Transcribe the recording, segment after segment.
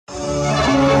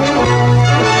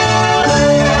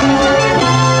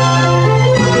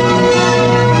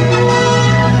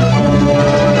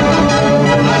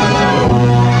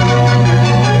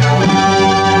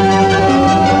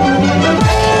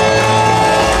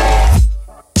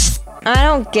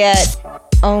don't get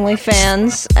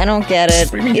OnlyFans. I don't get it.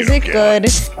 What do you mean Is you it don't good?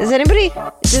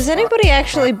 get Does anybody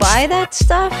actually buy that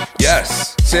stuff?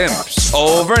 Yes, simps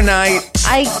overnight.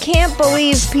 I can't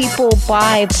believe people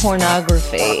buy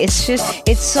pornography. It's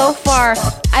so far.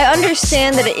 I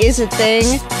understand that it is a thing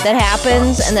that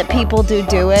happens and that people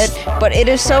do it, but it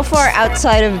is so far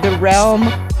outside of the realm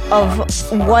of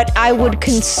what I would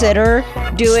consider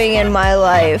doing in my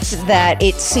life that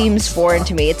it seems foreign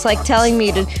to me. It's like telling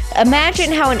me to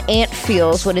imagine how an ant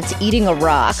feels when it's eating a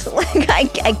rock.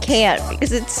 Like I can't,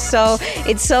 because it's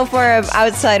so far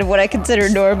outside of what I consider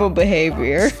normal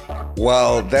behavior.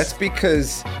 Well, that's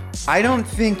because I don't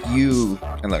think you,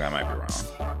 and look, I might be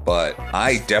wrong, but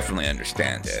I definitely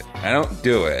understand it. I don't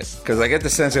do it because I get the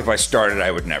sense if I started,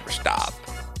 I would never stop,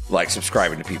 like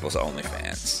subscribing to people's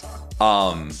OnlyFans.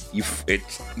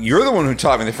 You're the one who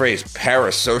taught me the phrase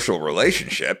parasocial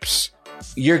relationships.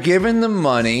 You're given them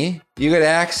money, you get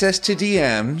access to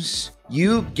DMs,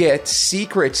 you get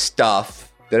secret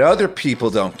stuff that other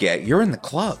people don't get. You're in the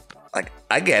club. Like,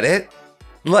 I get it.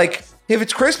 Like, if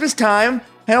it's Christmas time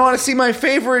and I want to see my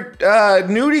favorite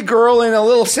nudie girl in a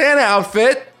little Santa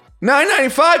outfit,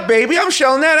 $9.95, baby, I'm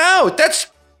shelling that out.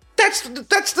 That's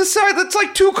the side. That's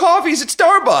like 2 coffees at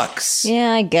Starbucks.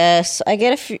 Yeah, I guess.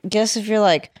 Guess if you're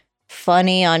like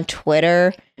funny on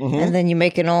Twitter and then you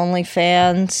make an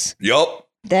OnlyFans. Yup.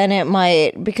 Then it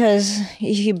might, because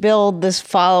you build this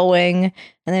following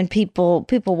and then people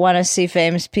want to see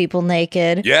famous people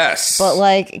naked. Yes. But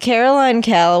like Caroline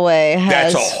Calloway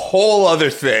has... That's a whole other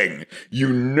thing.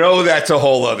 You know that's a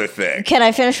whole other thing. Can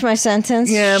I finish my sentence?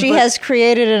 Yeah, She has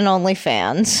created an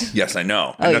OnlyFans. Yes, I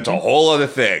know. And that's a whole other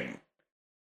thing.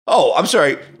 Oh, I'm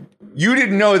sorry. You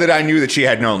didn't know that I knew that she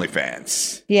had an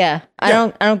OnlyFans. Yeah. I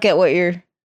don't get what you're...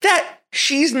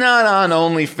 She's not on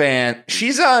OnlyFans.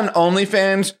 She's on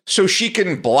OnlyFans so she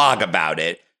can blog about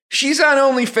it. She's on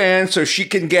OnlyFans so she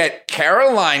can get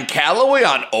Caroline Calloway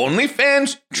on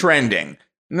OnlyFans trending.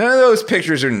 None of those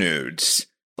pictures are nudes.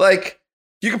 Like,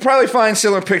 you could probably find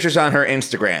similar pictures on her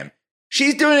Instagram.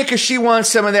 She's doing it because she wants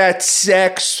some of that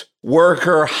sex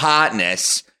worker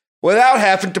hotness without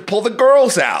having to pull the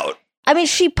girls out. I mean,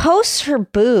 she posts her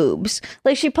boobs.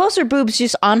 Like, she posts her boobs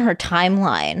just on her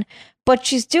timeline. But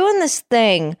she's doing this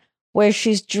thing where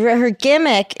her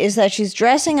gimmick is that she's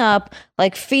dressing up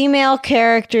like female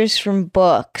characters from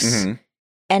books. Mm-hmm.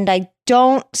 And I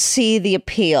don't see the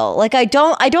appeal. Like, I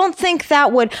don't think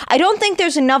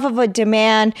there's enough of a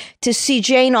demand to see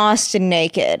Jane Austen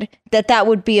naked that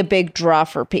would be a big draw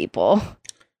for people.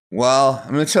 Well,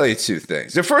 I'm going to tell you 2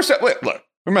 things. The first, look,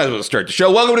 we might as well start the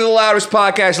show. Welcome to the loudest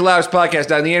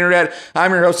podcast on the internet.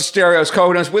 I'm your host, Asterios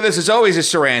Co-host. With us, as always, is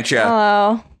Sarantia.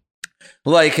 Hello.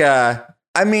 Like,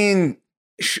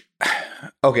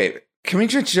 okay, can we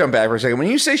just jump back for a second?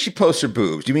 When you say she posts her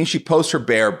boobs, do you mean she posts her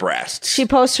bare breasts? She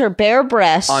posts her bare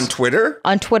breasts. On Twitter?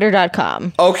 On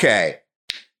Twitter.com. Okay.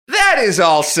 That is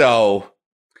also,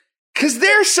 because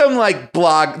there's some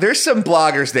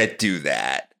bloggers that do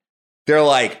that. They're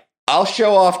like, I'll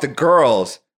show off the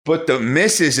girls, but the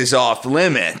missus is off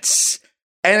limits.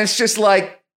 And it's just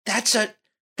like, that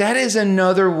is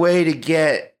another way to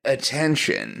get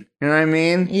attention. You know what I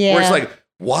mean? Yeah. Where it's like,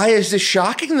 why is this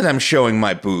shocking that I'm showing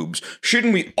my boobs?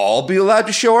 Shouldn't we all be allowed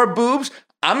to show our boobs?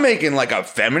 I'm making like a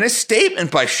feminist statement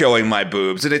by showing my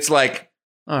boobs. And it's like,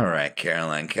 all right,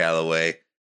 Caroline Calloway,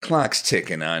 clock's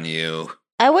ticking on you.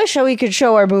 I wish we could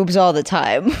show our boobs all the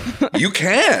time. You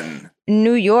can.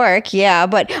 New York, yeah,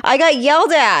 but I got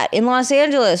yelled at in Los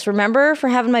Angeles, remember, for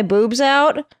having my boobs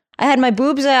out? I had my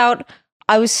boobs out.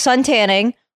 I was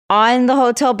suntanning on the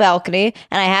hotel balcony,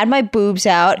 and I had my boobs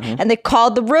out, and they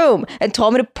called the room and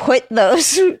told me to put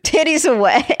those titties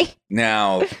away.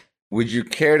 Now, would you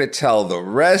care to tell the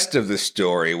rest of the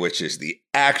story, which is the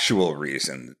actual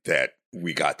reason that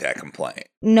we got that complaint?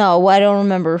 No, I don't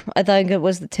remember. I thought it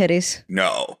was the titties.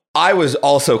 No. I was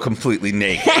also completely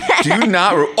naked. Do you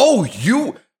not?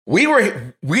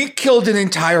 We killed an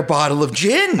entire bottle of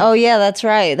gin. Oh, yeah, that's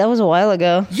right. That was a while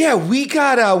ago. Yeah, we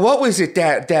got, what was it,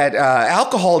 that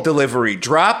alcohol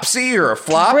dropsy or a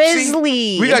flopsy?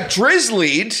 Drizzly. We got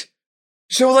drizzlied.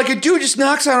 So, like, a dude just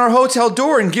knocks on our hotel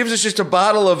door and gives us just a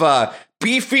bottle of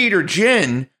Beefeater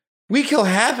gin. We kill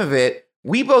half of it.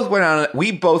 We both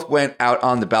went out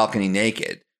on the balcony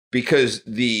naked because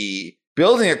the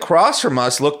building across from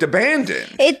us looked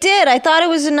abandoned. It did. I thought it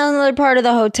was another part of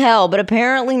the hotel, but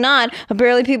apparently not.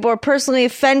 Apparently people are personally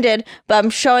offended by I'm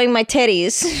showing my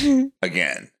titties.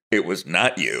 Again, it was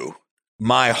not you.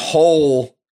 My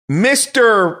whole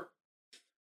Mr.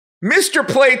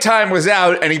 Playtime was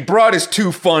out, and he brought his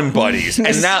 2 fun buddies,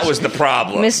 and that was the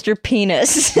problem. Mr.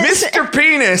 Penis. Mr.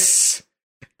 Penis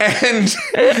and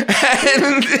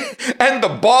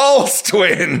the Balls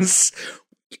twins.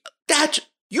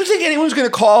 You think anyone's going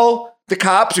to call the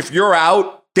cops if you're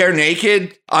out there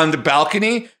naked on the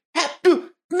balcony?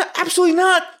 No, absolutely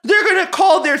not. They're going to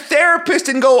call their therapist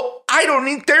and go, I don't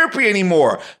need therapy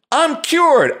anymore. I'm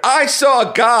cured. I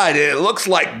saw a god and it looks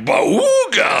like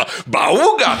Bauga.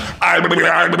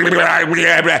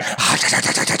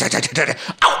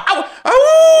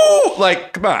 Ow.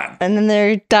 Like, come on. And then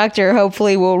their doctor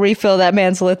hopefully will refill that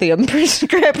man's lithium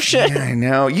prescription. Yeah, I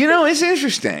know. It's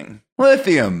interesting.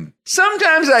 Lithium.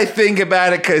 Sometimes I think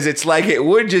about it because it's like it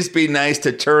would just be nice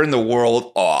to turn the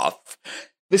world off.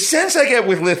 The sense I get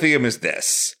with lithium is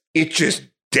this. It just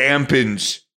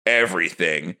dampens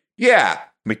everything. Yeah,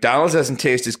 McDonald's doesn't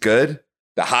taste as good.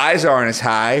 The highs aren't as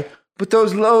high. But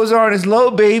those lows aren't as low,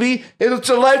 baby. It's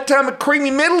a lifetime of creamy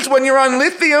middles when you're on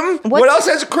lithium. What else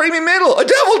has a creamy middle? A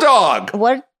devil dog.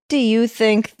 What do you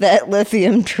think that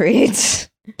lithium treats?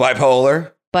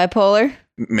 Bipolar.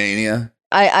 Mania.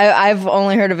 I've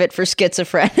only heard of it for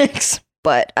schizophrenics,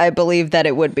 but I believe that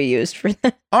it would be used for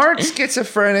that. Aren't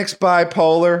schizophrenics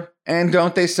bipolar? And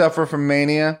don't they suffer from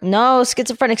mania? No,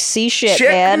 schizophrenics see shit,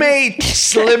 Checkmate,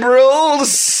 man.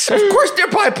 liberals. Of course they're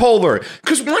bipolar.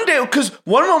 Because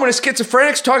one moment a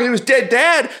schizophrenic's talking to his dead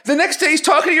dad, the next day he's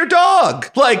talking to your dog.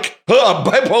 Like,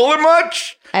 bipolar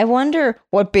much? I wonder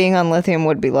what being on lithium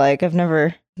would be like. I've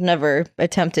never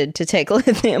attempted to take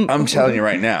lithium. I'm telling you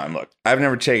right now, and look, I've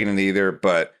never taken it either,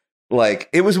 but like,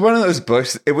 it was one of those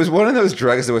books, it was one of those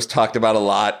drugs that was talked about a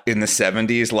lot in the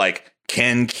 70s, like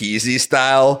Ken Kesey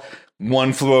style,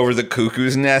 One Flew Over the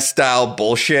Cuckoo's Nest style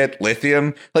bullshit.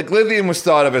 Lithium. Like, lithium was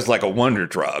thought of as like a wonder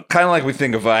drug, kind of like we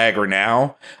think of Viagra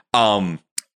now.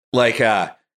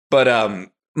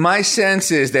 My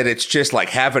sense is that it's just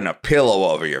like having a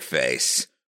pillow over your face.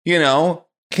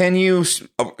 Can you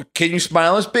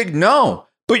smile as big? No.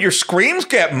 But your screams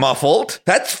get muffled.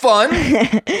 That's fun.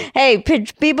 Hey,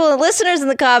 people, listeners in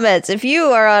the comments, if you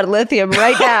are on lithium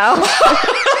right now,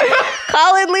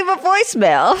 call and leave a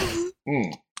voicemail.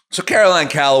 So Caroline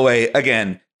Calloway,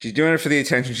 again, she's doing it for the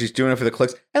attention. She's doing it for the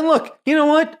clicks. And look, you know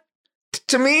what?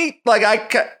 To me, like, I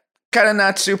kind of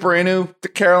not super into the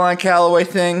Caroline Calloway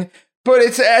thing. But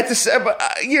it's at the,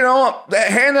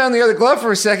 hand on the other glove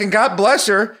for a second. God bless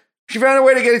her. She found a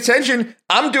way to get attention.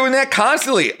 I'm doing that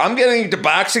constantly. I'm getting into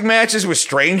boxing matches with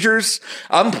strangers.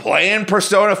 I'm playing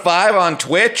Persona 5 on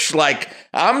Twitch. Like,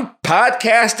 I'm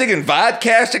podcasting and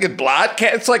vodcasting and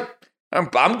blogcast. It's like,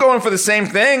 I'm going for the same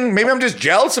thing. Maybe I'm just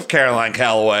jealous of Caroline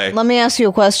Calloway. Let me ask you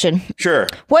a question. Sure.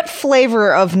 What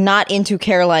flavor of not into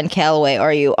Caroline Calloway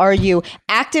are you? Are you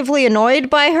actively annoyed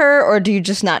by her, or do you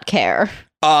just not care?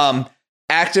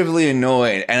 Actively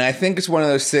annoyed. And I think it's one of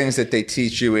those things that they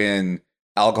teach you in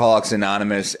Alcoholics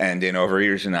Anonymous and in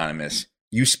Overeaters Anonymous.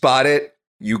 You spot it,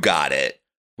 you got it.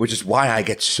 Which is why I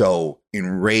get so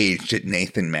enraged at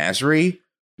Nathan Masry,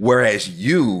 whereas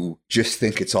you just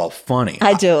think it's all funny.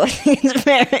 I do. It's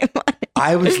very funny.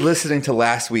 I was listening to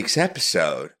last week's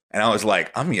episode, and I was like,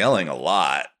 I'm yelling a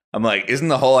lot. I'm like, isn't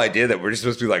the whole idea that we're just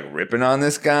supposed to be like ripping on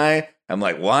this guy? I'm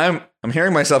like, well, I'm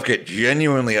hearing myself get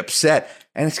genuinely upset.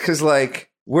 And it's because, like,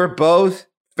 we're both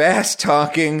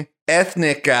fast-talking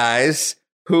ethnic guys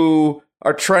who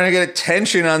are trying to get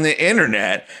attention on the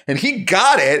internet, and he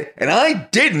got it, and I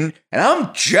didn't, and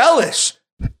I'm jealous.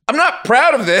 I'm not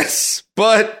proud of this,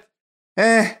 but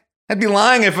I'd be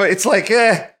lying if it's like,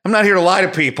 I'm not here to lie to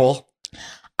people.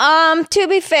 To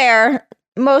be fair,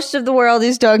 most of the world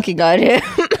is dunking on him.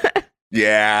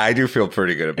 Yeah, I do feel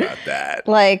pretty good about that.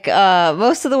 Like,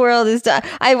 most of the world is done.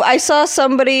 I saw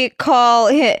somebody call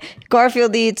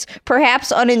Garfield Eats,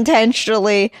 perhaps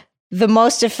unintentionally, the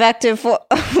most effective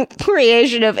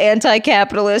creation of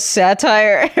anti-capitalist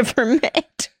satire ever made.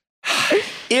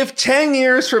 If 10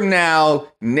 years from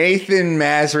now, Nathan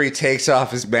Masry takes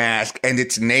off his mask and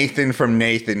it's Nathan from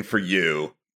Nathan for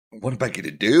You, what am I going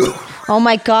to do? Oh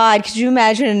my God. Could you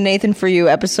imagine a Nathan for You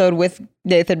episode with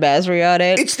Nathan Masry on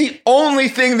it? It's the only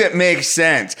thing that makes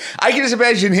sense. I can just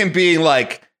imagine him being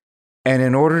like, and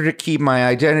in order to keep my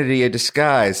identity a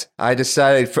disguise, I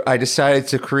decided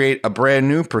to create a brand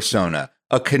new persona,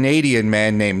 a Canadian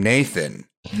man named Nathan.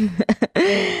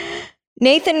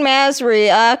 Nathan Masry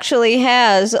actually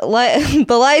has the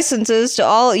licenses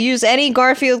to use any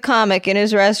Garfield comic in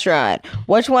his restaurant.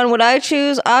 Which one would I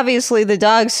choose? Obviously, the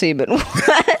dog semen.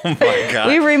 Oh my God.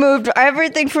 We removed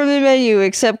everything from the menu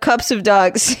except cups of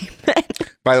dog semen.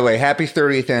 By the way, happy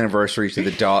 30th anniversary to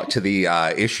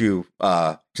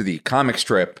the comic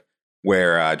strip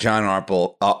where John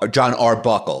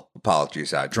Arbuckle,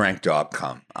 apologies, drank dog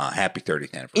cum. Happy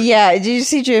 30th anniversary. Yeah, did you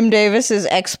see Jim Davis's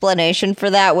explanation for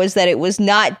that was that it was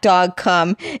not dog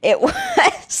cum. It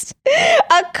was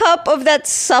a cup of that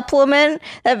supplement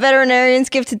that veterinarians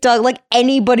give to dog. Like,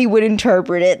 anybody would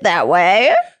interpret it that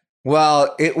way.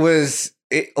 Well,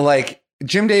 like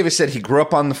Jim Davis said, he grew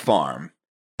up on the farm.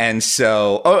 And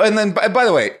so, and then, by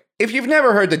the way, if you've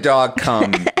never heard the dog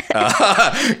cum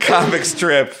comic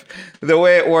strip, the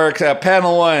way it works,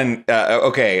 panel one,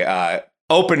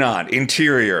 open on,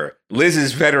 interior,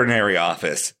 Liz's veterinary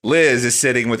office. Liz is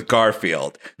sitting with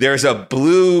Garfield. There's a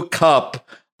blue cup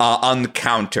on the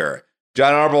counter.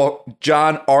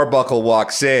 John Arbuckle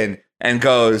walks in and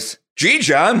goes, "Gee,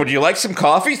 John, would you like some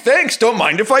coffee? Thanks, don't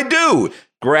mind if I do."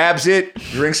 Grabs it,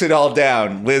 drinks it all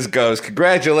down. Liz goes,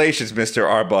 "Congratulations, Mr.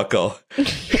 Arbuckle.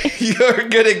 You're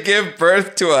going to give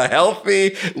birth to a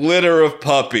healthy litter of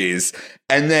puppies."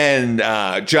 And then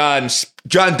John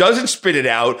doesn't spit it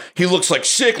out. He looks like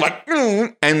sick, like,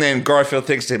 And then Garfield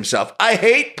thinks to himself, "I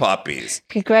hate puppies."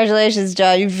 Congratulations,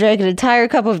 John. You've drank an entire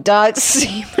cup of dog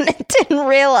semen and didn't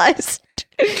realize.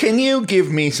 Can you give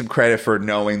me some credit for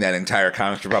knowing that entire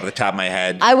comic strip off the top of my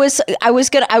head? I was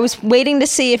waiting to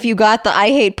see if you got the "I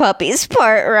hate puppies"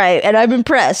 part right, and I'm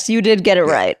impressed. You did get it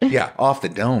right. Yeah, off the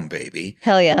dome, baby.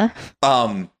 Hell yeah.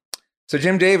 So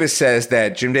Jim Davis says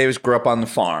that Jim Davis grew up on the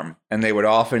farm, and they would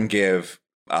often give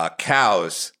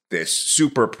cows this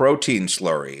super protein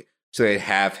slurry so they'd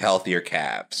have healthier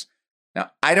calves.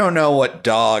 Now, I don't know what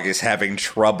dog is having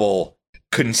trouble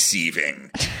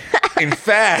conceiving. In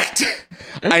fact,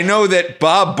 I know that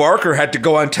Bob Barker had to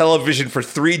go on television for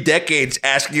 3 decades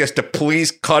asking us to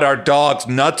please cut our dogs'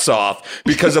 nuts off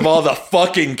because of all the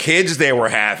fucking kids they were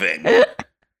having.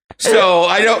 So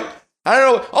I don't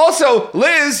know. Also,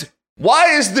 Liz,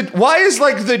 why is the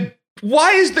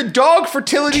dog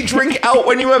fertility drink out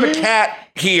when you have a cat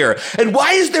here? And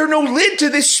why is there no lid to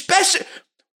this special?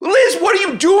 Liz, what are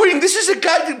you doing? This is a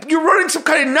guy, you're running some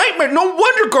kind of nightmare. No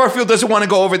wonder Garfield doesn't want to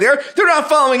go over there. They're not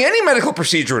following any medical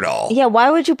procedure at all. Yeah, why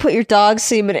would you put your dog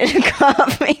semen in a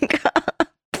coffee cup?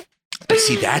 But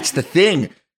see, that's the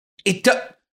thing.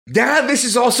 This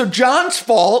is also John's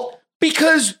fault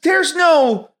because there's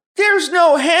no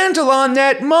handle on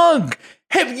that mug.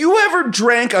 Have you ever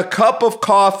drank a cup of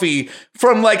coffee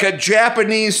from like a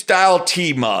Japanese style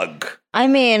tea mug? I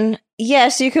mean,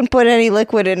 yes, you can put any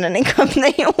liquid in any cup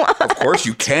that you want. Of course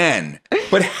you can.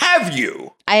 But have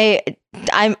you? I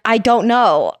don't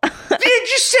know.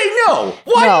 Just say no.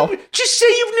 Why? No. Just say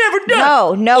you've never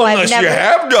done it. No, Unless you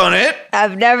have done it.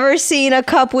 I've never seen a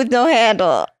cup with no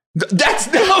handle.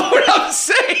 That's not what I'm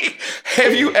saying.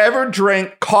 Have you ever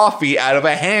drank coffee out of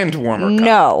a hand warmer cup?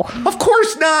 No. Of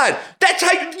course not. That's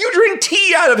how you drink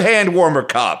tea out of hand warmer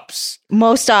cups.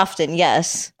 Most often,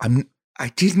 yes. I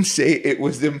didn't say it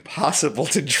was impossible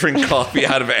to drink coffee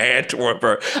out of a hand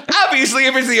warmer. Obviously,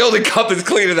 if it's the only cup that's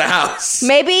clean in the house.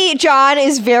 Maybe John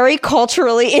is very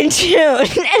culturally in tune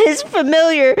and is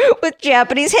familiar with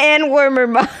Japanese hand warmer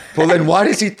mugs. Well, then why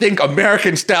does he think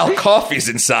American-style coffee's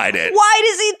inside it? Why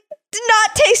does he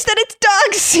not taste that it's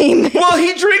dog semen? Well,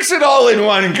 he drinks it all in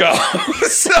one go.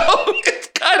 So it's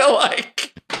kind of like...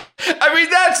 I mean,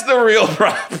 that's the real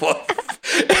problem.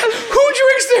 Who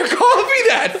drinks their coffee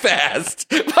that fast?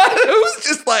 Who's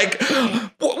just like,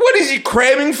 what is he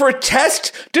cramming for a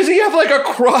test? Does he have like a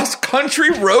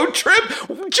cross-country road trip?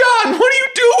 John, what are you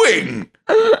doing?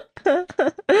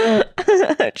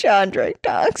 John drank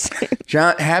dog semen.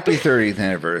 John, happy 30th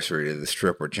anniversary to the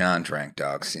strip where John drank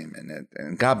dog semen.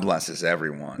 And God blesses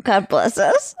everyone. God bless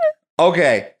us.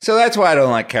 Okay, so that's why I don't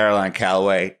like Caroline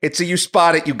Calloway. It's a you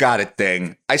spot it, you got it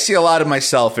thing. I see a lot of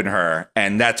myself in her,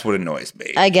 and that's what annoys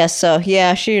me. I guess so.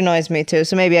 Yeah, she annoys me too.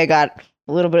 So maybe I got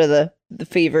a little bit of the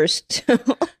fevers too.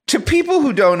 To people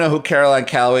who don't know who Caroline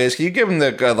Calloway is, can you give them the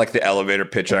the elevator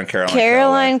pitch on Caroline Calloway?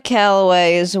 Caroline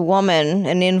Calloway is a woman,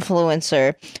 an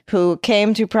influencer, who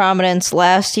came to prominence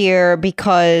last year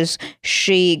because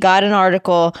she got an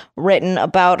article written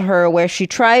about her where she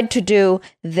tried to do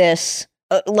this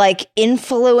like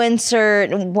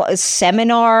influencer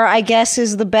seminar, I guess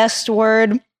is the best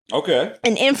word. Okay.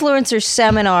 An influencer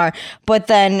seminar, but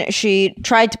then she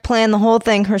tried to plan the whole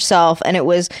thing herself, and it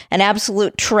was an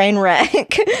absolute train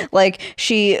wreck. Like,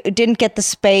 she didn't get the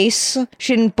space.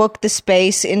 She didn't book the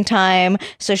space in time,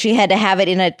 so she had to have it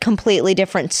in a completely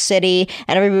different city,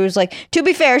 and everybody was like, to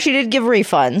be fair, she did give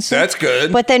refunds. That's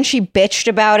good. But then she bitched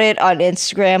about it on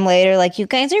Instagram later, like, you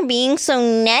guys are being so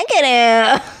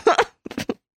negative.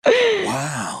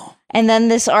 Wow. And then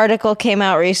this article came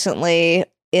out recently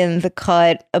in The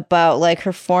Cut about like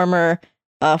her former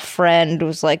a friend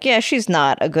was like, yeah, she's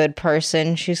not a good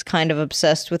person. She's kind of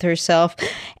obsessed with herself.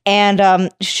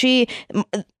 And she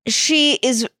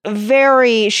has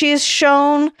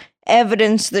shown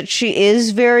evidence that she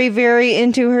is very, very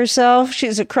into herself.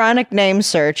 She's a chronic name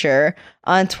searcher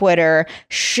on Twitter.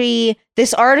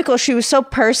 This article, she was so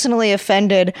personally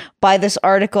offended by this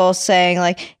article saying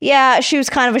like, yeah, she was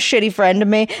kind of a shitty friend to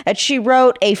me, that she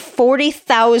wrote a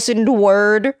 40,000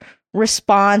 word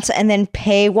response and then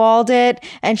paywalled it.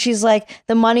 And she's like,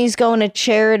 the money's going to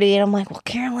charity. And I'm like, well,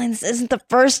 Caroline, this isn't the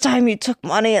first time you took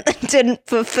money and then didn't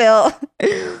fulfill.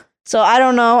 So I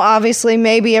don't know. Obviously,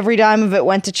 maybe every dime of it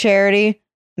went to charity.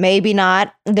 Maybe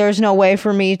not. There's no way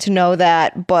for me to know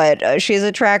that. But she has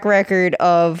a track record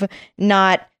of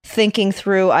not thinking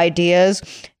through ideas.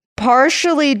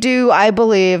 Partially due, I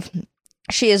believe,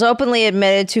 she has openly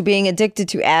admitted to being addicted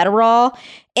to Adderall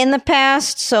in the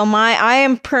past. So I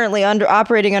am currently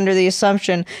operating under the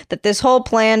assumption that this whole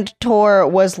planned tour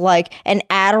was like an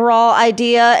Adderall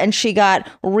idea, and she got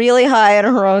really high on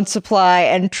her own supply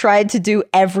and tried to do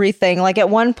everything. Like at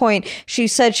one point, she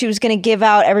said she was going to give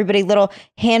out everybody little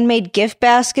handmade gift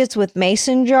baskets with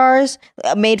mason jars,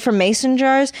 made from mason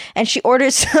jars, and she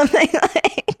ordered something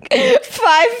like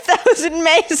 5,000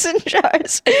 mason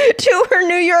jars to her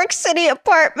New York City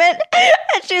apartment,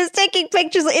 and she was taking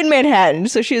pictures in Manhattan.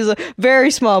 So she has a very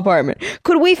small apartment.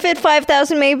 Could we fit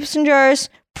 5,000 mason jars?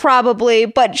 Probably,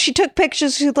 but she took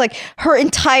pictures with like her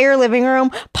entire living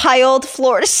room piled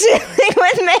floor to ceiling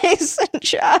with mason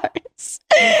jars.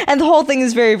 And the whole thing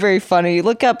is very, very funny.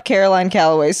 Look up Caroline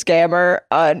Calloway scammer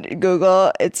on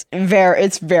Google. It's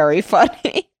very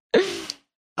funny.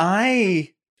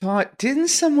 I thought, didn't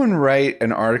someone write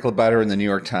an article about her in the New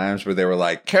York Times where they were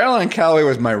like, Caroline Calloway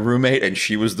was my roommate and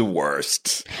she was the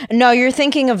worst? No, you're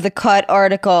thinking of the Cut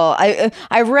article.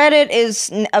 I read it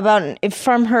is about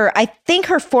from her, I think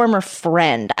her former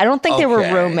friend. I don't think they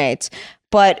were roommates,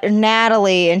 but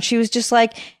Natalie, and she was just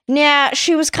like, yeah,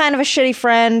 she was kind of a shitty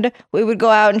friend. We would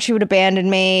go out and she would abandon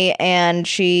me, and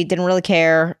she didn't really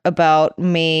care about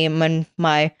me and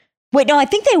my... Wait, no, I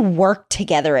think they worked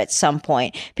together at some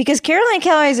point, because Caroline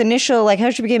Calloway's initial, like how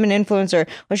she became an influencer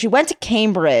was she went to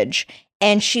Cambridge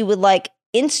and she would like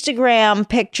Instagram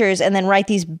pictures and then write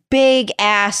these big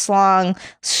ass long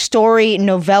story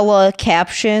novella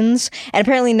captions. And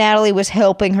apparently Natalie was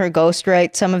helping her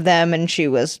ghostwrite some of them, and she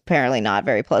was apparently not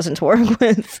very pleasant to work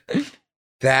with.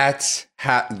 That's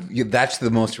the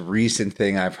most recent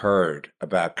thing I've heard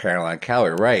about Caroline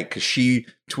Calloway, right? Because she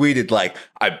tweeted like,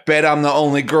 I bet I'm the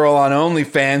only girl on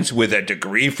OnlyFans with a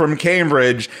degree from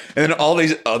Cambridge. And then all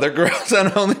these other girls on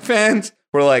OnlyFans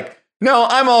were like, no,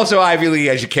 I'm also Ivy League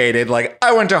educated. Like,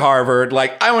 I went to Harvard.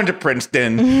 Like, I went to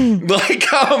Princeton. Like,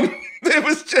 it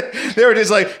was just, they were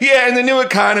just like, yeah, in the new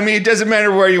economy, it doesn't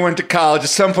matter where you went to college. At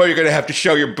some point, you're going to have to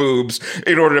show your boobs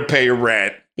in order to pay your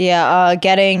rent. Yeah,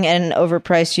 getting an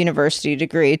overpriced university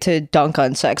degree to dunk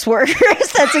on sex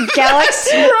workers. That's a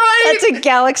galaxy. Right. That's a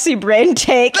galaxy brain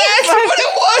take. That's what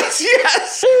it was.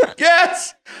 Yes.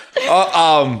 Yes.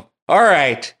 All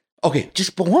right. Okay.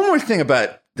 But one more thing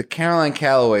about the Caroline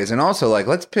Callaways, and also like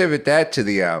let's pivot that to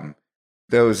the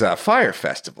those Fire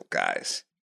Festival guys.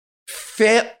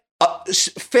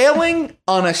 Failing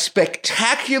on a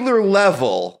spectacular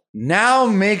level now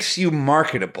makes you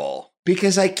marketable.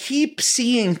 Because I keep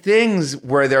seeing things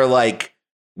where they're like,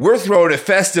 we're throwing a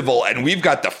festival and we've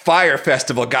got the Fire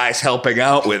Festival guys helping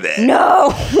out with it.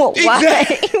 No.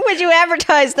 Why would you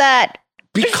advertise that?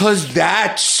 Because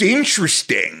that's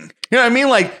interesting. You know what I mean?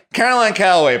 Like, Caroline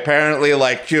Calloway, apparently,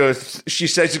 like, she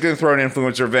said she's going to throw an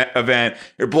influencer event.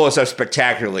 It blows up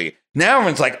spectacularly. Now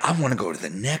everyone's like, I want to go to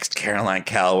the next Caroline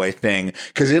Calloway thing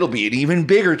because it'll be an even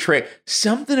bigger trade.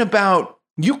 Something about...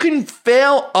 You can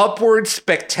fail upward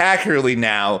spectacularly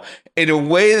now in a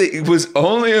way that was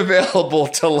only available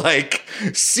to like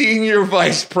senior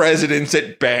vice presidents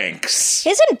at banks.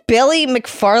 Isn't Billy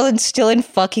McFarland still in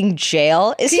fucking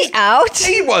jail? Is he out?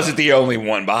 He wasn't the only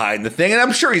one behind the thing, and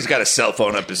I'm sure he's got a cell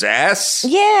phone up his ass.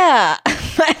 Yeah,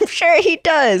 I'm sure he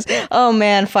does. Oh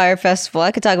man, Fire Festival.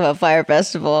 I could talk about Fire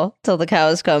Festival till the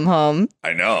cows come home.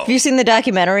 I know. Have you seen the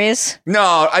documentaries?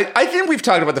 No, I think we've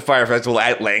talked about the Fire Festival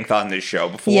at length on this show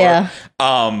before. Yeah.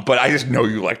 But I just know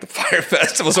you like the Fire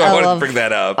Festival, so I wanted to bring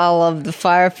that up. I love the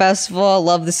Fire Festival. I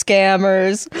love the scammers.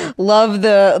 Love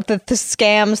the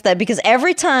scams that, because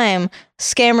every time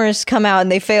scammers come out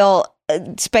and they fail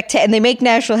and they make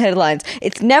national headlines,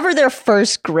 it's never their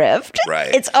first grift.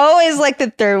 Right. It's always like the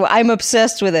third. I'm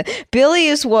obsessed with it.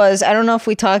 Billy's was, I don't know if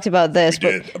we talked about this,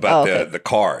 the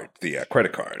card, the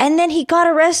credit card. And then he got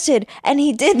arrested and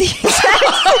he did the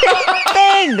exact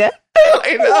same thing.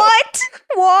 I know. What?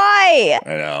 Why? Why?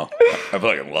 I know. I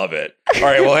fucking love it. All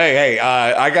right. Well, hey.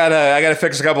 I gotta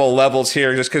fix a couple of levels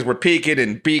here, just because we're peaking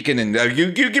and beaking. And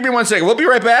you give me 1 second. We'll be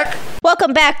right back.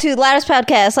 Welcome back to Loudest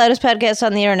Podcast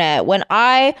on the internet. When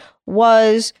I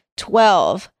was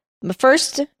 12, the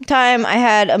first time I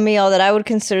had a meal that I would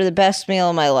consider the best meal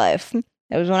of my life,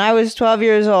 it was when I was 12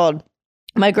 years old.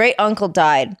 My great uncle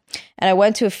died, and I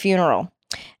went to a funeral,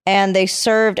 and they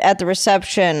served at the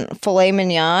reception filet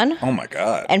mignon. Oh my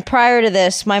God. And prior to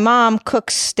this, my mom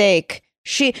cooks steak.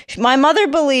 My mother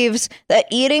believes that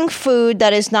eating food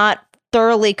that is not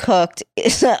thoroughly cooked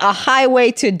is a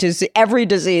highway to every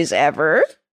disease ever.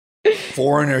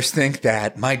 Foreigners think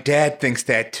that. My dad thinks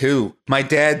that too. My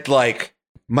dad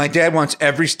wants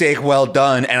every steak well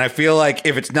done, and I feel like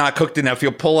if it's not cooked enough,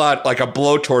 he'll pull out like a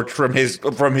blowtorch from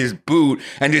his boot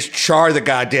and just char the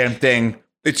goddamn thing.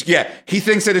 He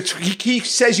thinks that he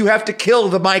says you have to kill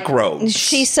the microbes.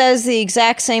 She says the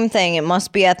exact same thing. It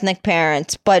must be ethnic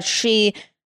parents, but she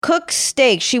cooks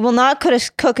steak. She will not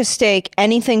cook a steak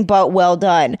anything but well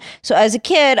done. So as a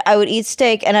kid, I would eat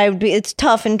steak and it's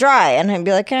tough and dry. And I'd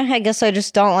be like, I guess I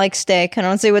just don't like steak. I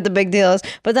don't see what the big deal is.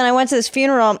 But then I went to this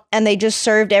funeral and they just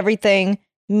served everything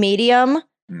medium.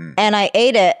 And I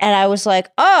ate it and I was like,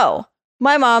 oh,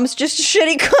 my mom's just a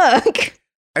shitty cook.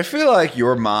 I feel like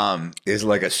your mom is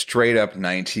like a straight up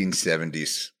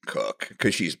 1970s cook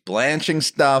because she's blanching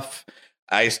stuff.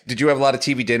 Did you have a lot of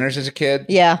TV dinners as a kid?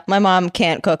 Yeah, my mom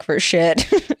can't cook for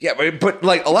shit. Yeah, but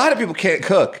like a lot of people can't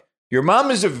cook. Your mom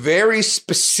is a very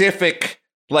specific,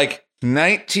 like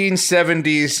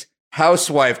 1970s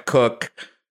housewife cook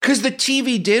because the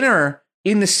TV dinner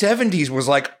in the 70s was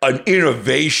like an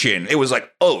innovation. It was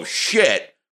like, oh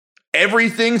shit,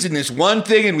 everything's in this one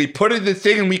thing and we put it in the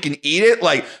thing and we can eat it.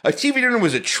 Like a TV dinner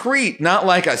was a treat, not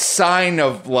like a sign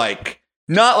of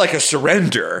not like a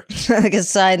surrender. Like a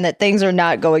sign that things are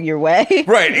not going your way.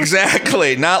 Right,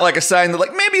 exactly. Not like a sign that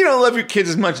like maybe you don't love your kids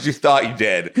as much as you thought you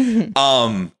did.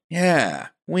 Yeah.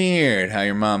 Weird how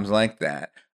your mom's like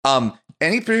that.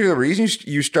 Any particular reason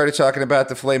you started talking about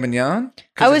the filet mignon?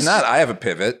 Because if not, I have a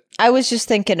pivot. I was just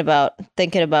thinking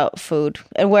about food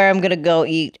and where I'm gonna go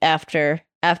eat after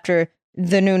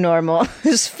the new normal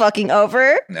is fucking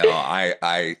over. No,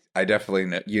 I definitely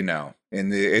know, in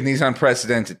these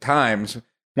unprecedented times,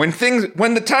 when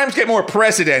the times get more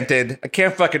precedented, I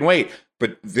can't fucking wait.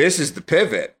 But this is the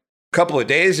pivot. A couple of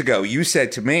days ago, you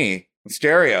said to me,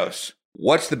 Stereos,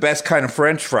 what's the best kind of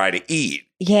French fry to eat?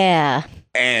 Yeah.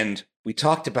 And we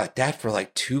talked about that for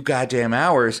like 2 goddamn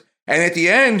hours. And at the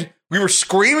end, we were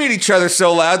screaming at each other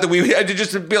so loud that we had to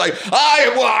just be like,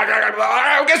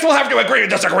 I guess we'll have to agree to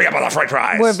disagree about the French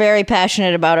fries. We're very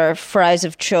passionate about our fries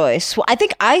of choice. Well, I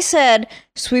think I said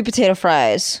sweet potato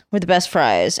fries were the best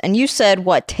fries. And you said,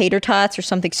 what, tater tots or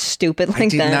something stupid like that? I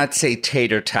did not say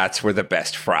tater tots were the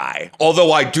best fry.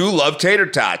 Although I do love tater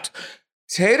tots.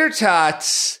 Tater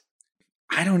tots,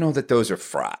 I don't know that those are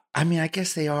fried. I mean, I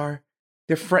guess they are.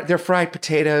 They're fried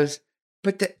potatoes.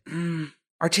 But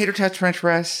are tater tots French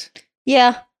fries?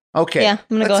 Yeah. Okay. Yeah,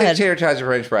 I'm going to go ahead. Let's say tater tots are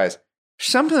French fries.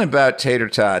 Something about tater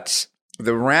tots,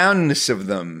 the roundness of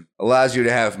them allows you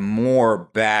to have more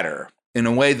batter in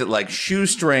a way that like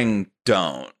shoestring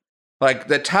don't. Like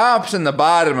the tops and the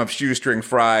bottom of shoestring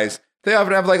fries, they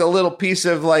often have like a little piece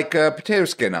of like potato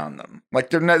skin on them.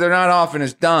 Like they're not often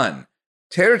as done.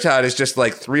 Tater tot is just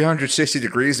like 360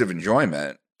 degrees of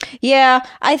enjoyment. Yeah,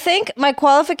 I think my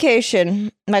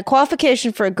qualification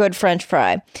for a good French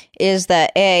fry is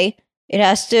that A, it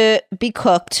has to be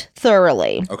cooked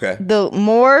thoroughly. Okay. The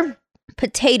more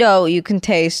potato you can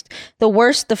taste, the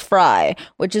worse the fry,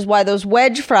 which is why those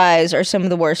wedge fries are some of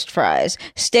the worst fries.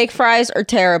 Steak fries are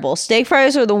terrible. Steak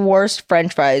fries are the worst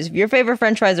French fries. If your favorite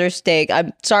French fries are steak,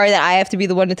 I'm sorry that I have to be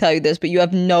the one to tell you this, but you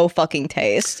have no fucking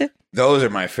taste. Those are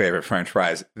my favorite French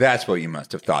fries. That's what you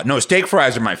must have thought. No, steak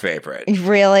fries are my favorite.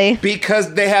 Really?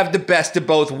 Because they have the best of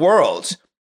both worlds.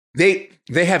 They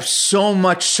have so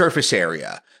much surface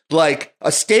area. Like a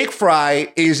steak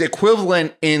fry is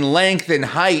equivalent in length and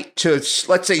height to,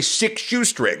 let's say, 6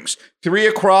 shoestrings, 3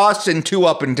 across and 2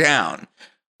 up and down.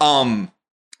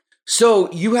 So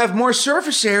you have more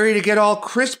surface area to get all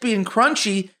crispy and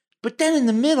crunchy, but then in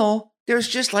the middle, there's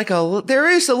just like there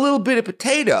is a little bit of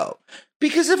potato.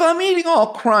 Because if I'm eating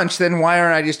all crunch, then why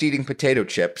aren't I just eating potato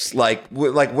chips? Like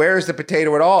where is the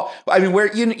potato at all? I mean,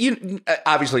 where you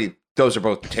obviously those are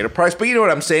both potato fries, but you know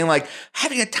what I'm saying? Like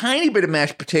having a tiny bit of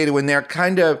mashed potato in there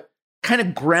kind of kind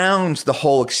of grounds the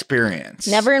whole experience.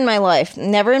 Never in my life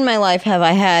have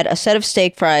I had a set of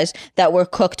steak fries that were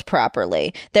cooked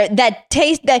properly. Never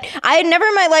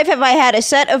in my life have I had a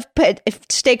set of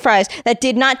steak fries that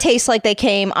did not taste like they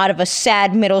came out of a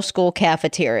sad middle school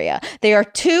cafeteria. They are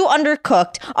too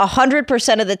undercooked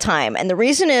 100% of the time. And the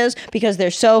reason is because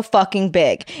they're so fucking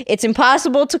big. It's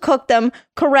impossible to cook them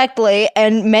correctly,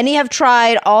 and many have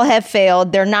tried, all have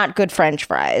failed. They're not good French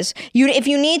fries. If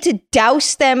you need to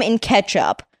douse them in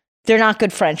ketchup, they're not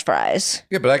good French fries.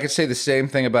 Yeah, but I could say the same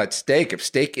thing about steak. If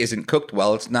steak isn't cooked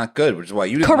well, it's not good, which is why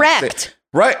you didn't Correct. Like steak.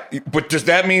 Right. But does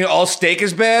that mean all steak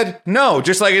is bad? No,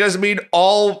 just like it doesn't mean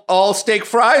all steak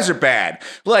fries are bad.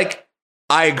 Like,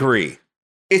 I agree.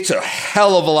 It's a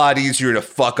hell of a lot easier to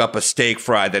fuck up a steak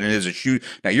fry than it is a shoe.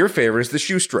 Now, your favorite is the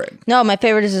shoestring. No, my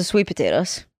favorite is the sweet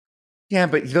potatoes. Yeah,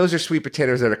 but those are sweet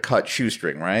potatoes that are cut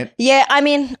shoestring, right? Yeah, I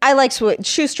mean, I like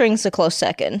shoestrings a close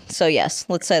second. So yes,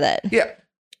 let's say that. Yeah,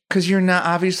 because you're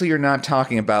not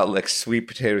talking about like sweet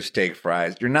potato steak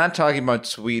fries. You're not talking about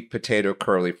sweet potato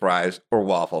curly fries or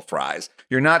waffle fries.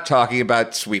 You're not talking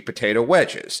about sweet potato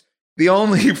wedges. The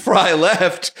only fry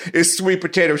left is sweet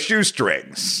potato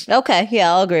shoestrings. Okay,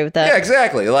 yeah, I'll agree with that. Yeah,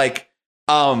 exactly. Like,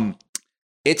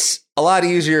 it's a lot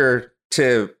easier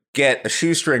to get a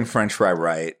shoestring French fry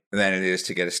right than it is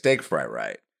to get a steak fry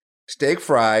right. Steak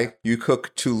fry, you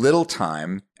cook too little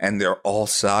time, and they're all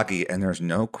soggy, and there's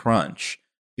no crunch.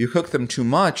 You cook them too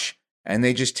much, and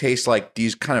they just taste like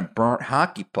these kind of burnt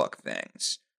hockey puck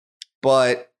things.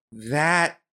 But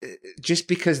that, just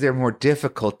because they're more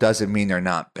difficult doesn't mean they're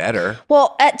not better.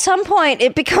 Well, at some point,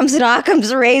 it becomes an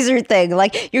Occam's razor thing.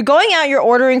 Like, you're going out, you're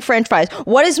ordering French fries.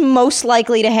 What is most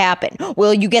likely to happen?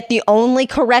 Will you get the only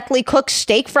correctly cooked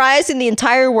steak fries in the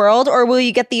entire world, or will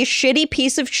you get the shitty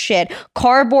piece of shit,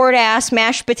 cardboard-ass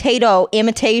mashed potato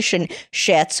imitation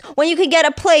shits, when you could get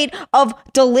a plate of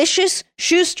delicious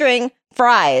shoestring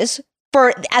fries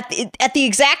at the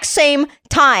exact same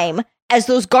time as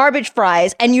those garbage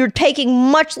fries, and you're taking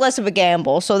much less of a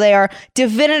gamble, so they are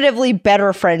definitively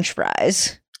better French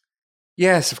fries.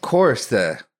 Yes, of course.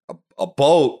 A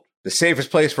boat, the safest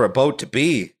place for a boat to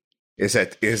be is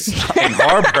in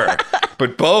harbor,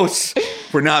 but boats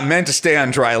were not meant to stay on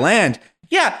dry land.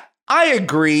 Yeah, I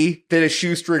agree that a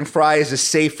shoestring fry is a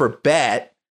safer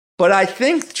bet, but I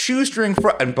think shoestring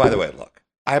fry. And by the way, look,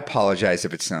 I apologize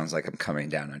if it sounds like I'm coming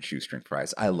down on shoestring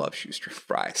fries. I love shoestring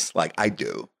fries, like I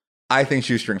do. I think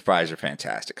shoestring fries are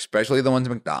fantastic, especially the ones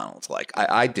at McDonald's. Like,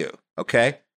 I do,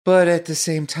 okay? But at the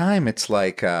same time, it's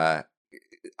like, I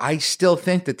still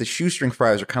think that the shoestring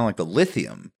fries are kind of like the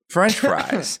lithium French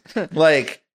fries.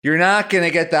 Like, you're not going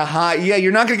to get the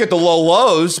you're not going to get the low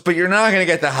lows, but you're not going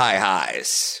to get the high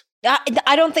highs.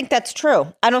 I don't think that's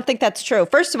true.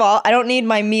 First of all, I don't need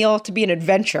my meal to be an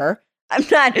adventure. I'm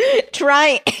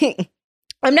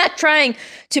not trying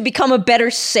to become a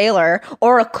better sailor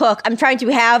or a cook. I'm trying to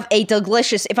have a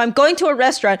delicious. If I'm going to a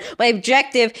restaurant, my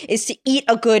objective is to eat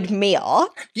a good meal.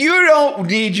 You don't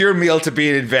need your meal to be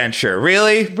an adventure.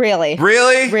 Really? Really?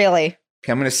 Really? Really?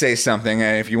 Okay, I'm going to say something,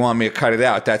 and if you want me to cut it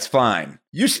out, that's fine.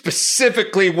 You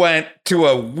specifically went to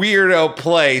a weirdo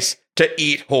place to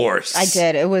eat horse. I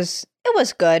did. It was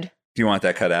good. Do you want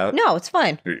that cut out? No, it's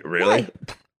fine. Really? Why?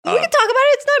 We can talk about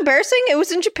it. It's not embarrassing. It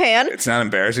was in Japan. It's not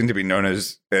embarrassing to be known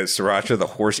as Sriracha, the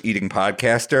horse-eating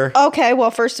podcaster. Okay,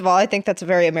 well, first of all, I think that's a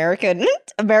very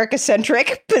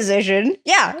America-centric position.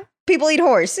 Yeah, people eat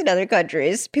horse in other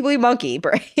countries. People eat monkey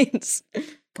brains.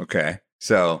 Okay,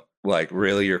 so, like,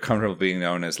 really, you're comfortable being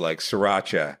known as, like,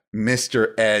 Sriracha,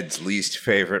 Mr. Ed's least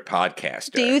favorite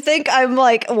podcaster. Do you think I'm,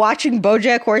 like, watching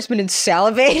BoJack Horseman and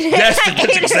salivating? That's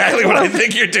exactly what I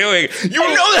think you're doing. You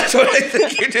know that's what I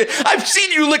think you're doing. I've seen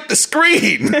you lick the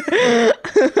screen.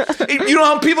 You know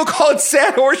how people call it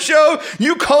Sad Horse Show?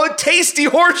 You call it Tasty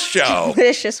Horse Show.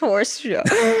 Delicious Horse Show.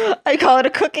 I call it a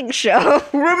cooking show.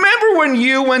 Remember when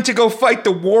you went to go fight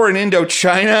the war in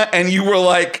Indochina and you were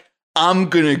like, I'm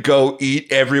gonna go eat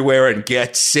everywhere and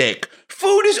get sick.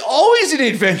 Food is always an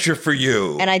adventure for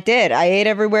you. And I did. I ate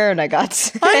everywhere and I got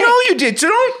sick. I know you did.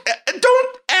 So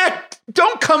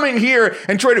don't come in here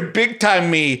and try to big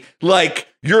time me like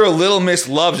you're a Little Miss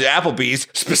loves Applebee's,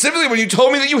 specifically when you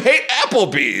told me that you hate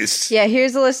Applebee's. Yeah,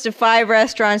 here's a list of 5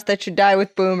 restaurants that should die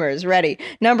with boomers. Ready?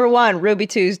 Number 1, Ruby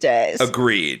Tuesdays.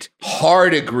 Agreed.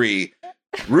 Hard agree.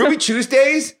 Ruby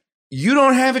Tuesdays, you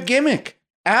don't have a gimmick.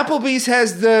 Applebee's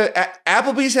has the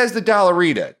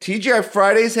Dollarita. TGI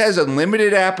Fridays has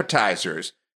unlimited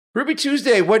appetizers. Ruby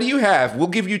Tuesday, what do you have? We'll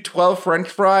give you 12 French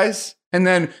fries. And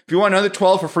then if you want another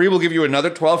 12 for free, we'll give you another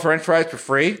 12 French fries for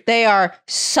free. They are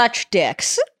such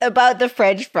dicks about the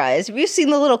French fries. Have you seen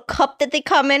the little cup that they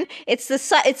come in? It's the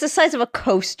size of a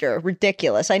coaster.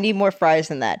 Ridiculous. I need more fries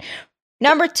than that.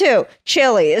 Number 2,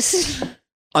 Chili's.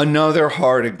 Another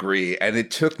hard agree, and it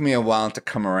took me a while to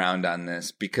come around on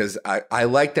this because I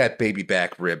like that baby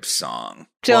back ribs song.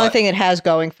 It's the only thing it has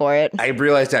going for it. I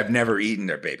realized I've never eaten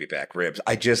their baby back ribs.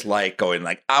 I just like going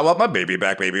like, I want my baby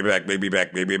back, baby back, baby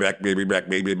back, baby back, baby back,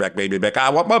 baby back, baby back. I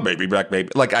want my baby back, baby.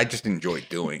 Like, I just enjoy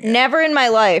doing it. Never in my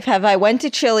life have I went to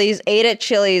Chili's, ate at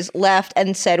Chili's, left,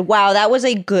 and said, wow, that was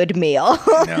a good meal.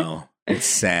 No, it's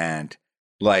sad.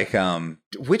 Like,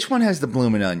 which one has the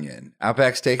bloomin' onion?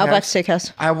 Outback Steakhouse? Outback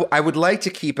Steakhouse. I would like to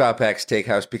keep Outback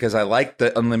Steakhouse because I like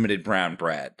the unlimited brown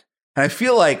bread. And I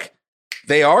feel like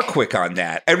they are quick on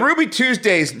that. At Ruby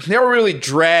Tuesdays, they'll really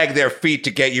drag their feet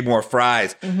to get you more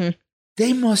fries. Mm-hmm.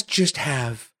 They must just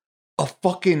have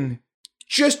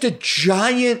just a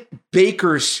giant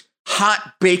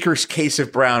hot baker's case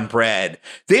of brown bread.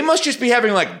 They must just be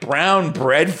having like brown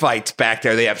bread fights back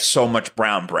there. They have so much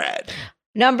brown bread.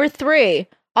 Number 3,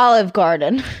 Olive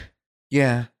Garden.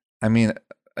 Yeah. I mean,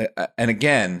 and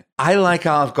again, I like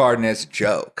Olive Garden as a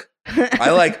joke. I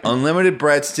like unlimited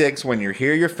breadsticks when you're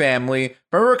here, your family.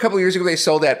 Remember a couple of years ago they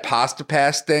sold that Pasta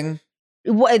Pass thing?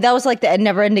 That was like the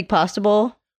never-ending pasta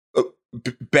bowl?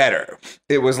 Better.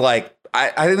 It was like,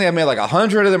 I think they made like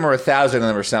 100 of them or 1,000 of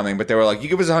them or something, but they were like, you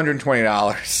give us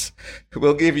 $120.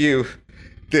 We'll give you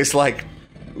this like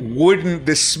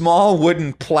this small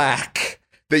wooden plaque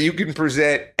that you can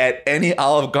present at any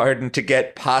Olive Garden to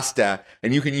get pasta,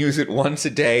 and you can use it once a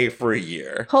day for a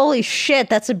year. Holy shit,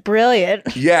 that's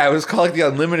brilliant. Yeah, it was called like the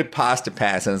Unlimited Pasta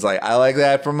Pass, and it's like, I like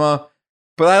that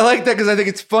but I like that because I think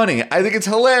it's funny. I think it's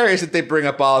hilarious that they bring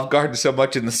up Olive Garden so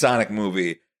much in the Sonic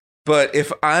movie. But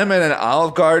if I'm at an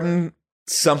Olive Garden,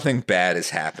 something bad has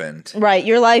happened. Right,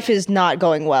 your life is not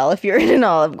going well if you're in an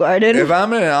Olive Garden. If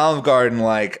I'm in an Olive Garden,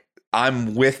 like,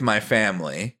 I'm with my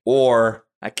family, or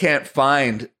I can't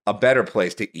find a better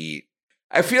place to eat.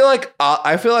 I feel like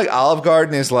Olive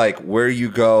Garden is like where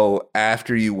you go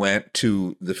after you went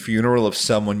to the funeral of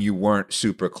someone you weren't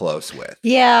super close with.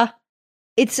 Yeah.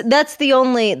 That's the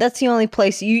only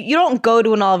place you don't go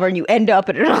to an Olive Garden, you end up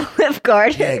at an Olive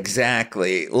Garden. Yeah,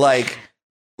 exactly. Like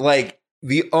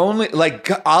the only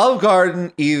Olive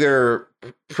Garden either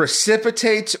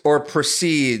precipitates or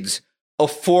precedes a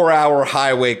 4-hour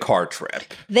highway car trip.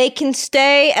 They can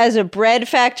stay as a bread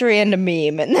factory and a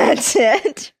meme, and that's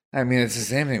it. I mean, it's the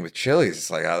same thing with Chili's.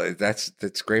 It's like,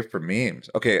 that's great for memes.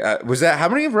 Okay, was that, how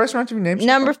many restaurants have you named?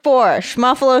 Number 4,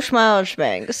 Schmuffalo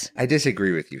Schmeilenschmanks. I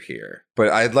disagree with you here, but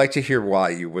I'd like to hear why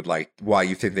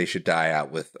you think they should die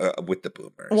out with the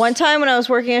boomers. One time when I was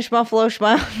working at Schmuffalo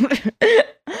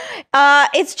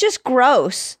it's just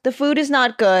gross. The food is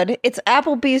not good. It's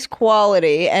Applebee's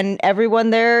quality, and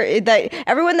everyone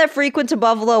that frequents a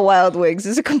Buffalo Wild Wings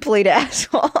is a complete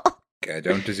asshole. I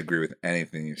don't disagree with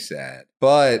anything you said,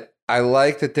 but I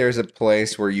like that there's a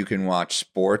place where you can watch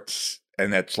sports,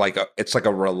 and it's like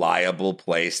a reliable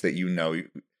place that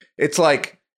it's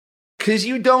like, because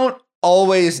you don't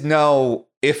always know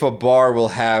if a bar will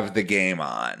have the game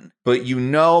on, but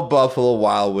Buffalo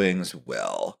Wild Wings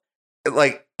will.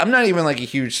 Like, I'm not even like a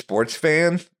huge sports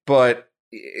fan, but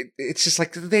it's just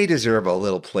like they deserve a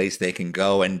little place they can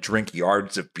go and drink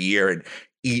yards of beer and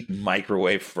eat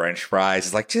microwave French fries.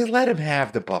 It's like, just let him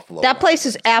have the Buffalo. That place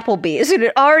is Applebee's, and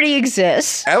it already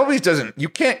exists. Applebee's you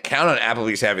can't count on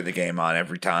Applebee's having the game on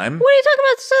every time. What are you talking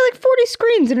about? It's like 40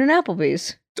 screens in an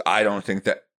Applebee's. I don't think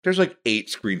that. There's like 8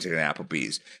 screens in an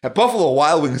Applebee's. At Buffalo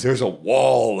Wild Wings, there's a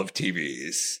wall of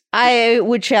TVs. I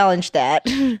would challenge that.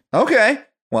 Okay.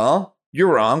 Well,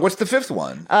 you're wrong. What's the 5th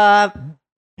one?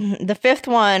 The 5th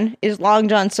one is Long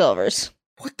John Silver's.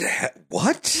 What the heck?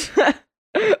 What?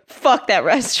 Fuck that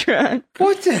restaurant.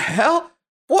 What the hell?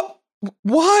 What?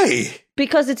 Why?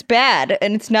 Because it's bad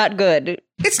and it's not good.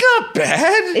 It's not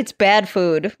bad. It's bad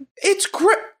food. It's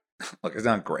great. Look, it's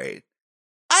not great.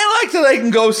 I like that I can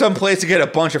go someplace to get a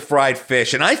bunch of fried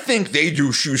fish, and I think they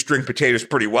do shoestring potatoes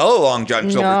pretty well at Long John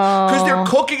Silver's because they're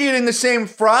cooking it in the same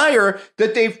fryer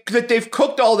that they've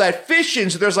cooked all that fish in.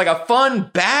 So there's like a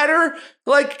fun batter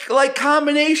like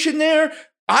combination there.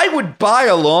 I would buy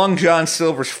a Long John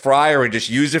Silver's fryer and just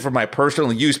use it for my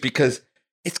personal use because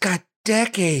it's got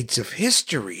decades of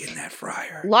history in that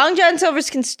fryer. Long John Silver's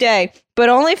can stay, but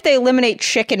only if they eliminate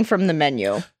chicken from the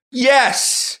menu.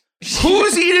 Yes.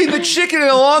 Who's eating the chicken in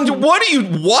a Long John?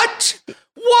 What?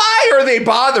 Why are they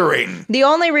bothering? The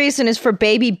only reason is for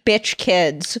baby bitch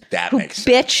kids That who makes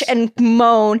bitch sense. and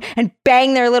moan and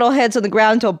bang their little heads on the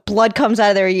ground until blood comes out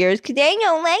of their ears because they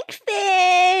don't like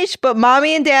fish. But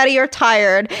mommy and daddy are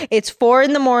tired. It's 4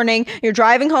 a.m. You're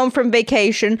driving home from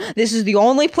vacation. This is the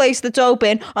only place that's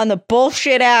open on the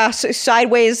bullshit ass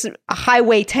sideways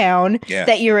highway town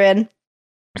that you're in.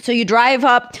 So you drive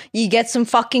up, you get some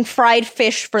fucking fried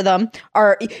fish for them,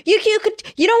 or you could,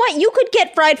 you know what? You could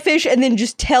get fried fish and then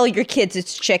just tell your kids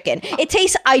it's chicken. It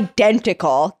tastes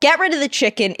identical. Get rid of the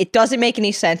chicken. It doesn't make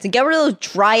any sense. And get rid of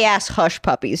those dry ass hush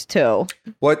puppies too.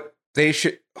 What they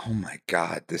should. Oh my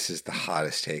God, this is the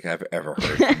hottest take I've ever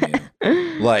heard from you.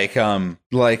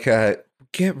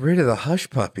 Get rid of the hush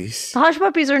puppies. The hush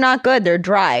puppies are not good. They're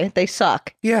dry. They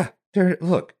suck. Yeah,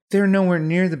 they're nowhere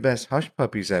near the best hush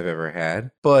puppies I've ever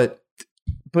had, but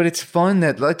it's fun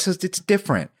that it's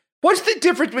different. What's the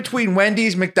difference between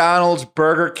Wendy's, McDonald's,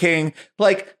 Burger King?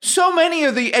 Like so many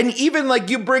of and even like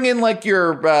you bring in like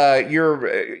your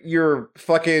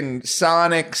fucking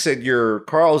Sonics and your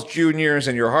Carl's Juniors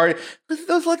and your Hardy.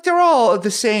 Those like they're all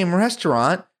the same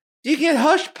restaurant. You get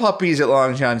hush puppies at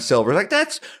Long John Silver's. Like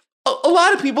that's a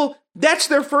lot of people. That's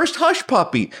their first hush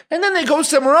puppy. And then they go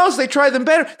somewhere else. They try them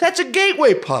better. That's a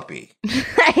gateway puppy.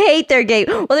 I hate their gate.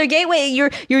 Well, their gateway,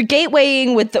 you're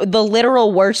gatewaying with the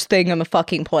literal worst thing on the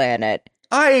fucking planet.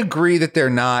 I agree that they're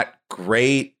not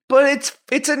great, but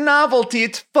it's a novelty.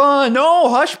 It's fun. Oh,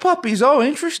 hush puppies. Oh,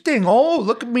 interesting. Oh,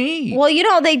 look at me. Well, you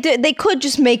know, they could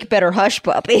just make better hush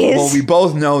puppies. Well, we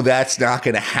both know that's not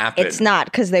going to happen. It's not,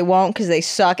 because they won't, because they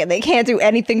suck, and they can't do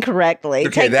anything correctly.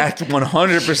 Okay, that's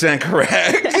 100%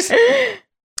 correct.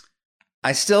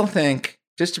 I still think,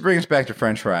 just to bring us back to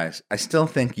French fries, I still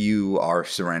think you are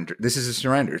surrender. This is a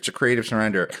surrender. It's a creative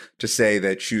surrender to say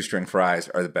that shoestring fries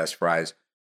are the best fries.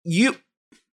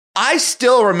 I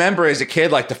still remember as a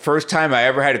kid, like the first time I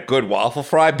ever had a good waffle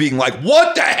fry being like,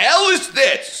 what the hell is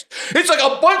this? It's like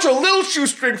a bunch of little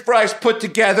shoestring fries put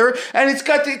together, and it's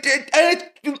got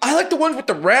I like the ones with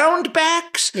the round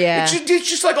backs. Yeah. It's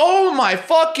just like, oh my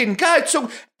fucking God.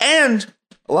 And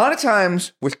a lot of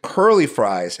times with curly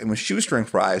fries and with shoestring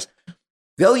fries,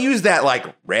 they'll use that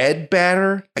like red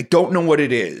batter. I don't know what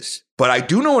it is, but I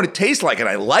do know what it tastes like, and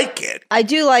I like it. I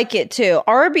do like it too.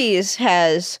 Arby's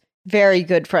has very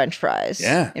good French fries.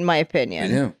 Yeah. In my opinion. I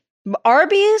do.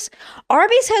 Arby's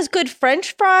has good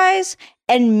French fries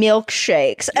and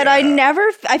milkshakes. And I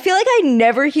feel like I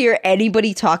never hear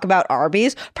anybody talk about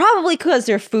Arby's, probably because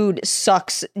their food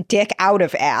sucks dick out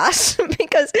of ass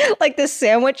because like the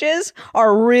sandwiches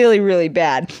are really, really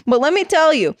bad. But let me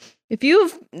tell you, if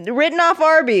you've written off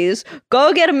Arby's,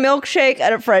 go get a milkshake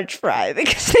and a French fry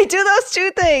because they do those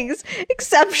two things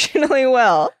exceptionally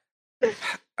well.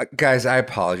 Guys, I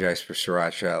apologize for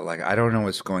Sriracha. Like, I don't know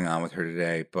what's going on with her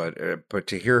today, but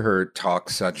to hear her talk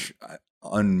such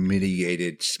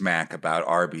unmitigated smack about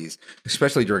Arby's,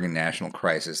 especially during a national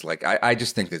crisis, like I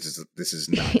just think this is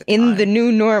not the in time. The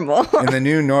new normal. In the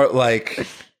new normal, like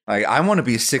I want to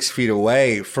be 6 feet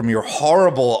away from your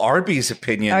horrible Arby's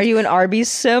opinion. Are you an Arby's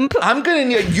simp?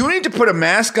 You need to put a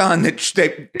mask on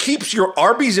that keeps your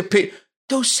Arby's opinion.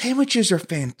 Those sandwiches are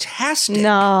fantastic.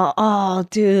 No. Oh,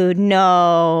 dude,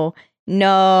 no.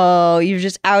 No. You've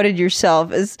just outed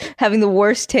yourself as having the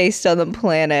worst taste on the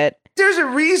planet. There's a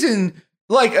reason,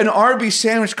 like, an Arby's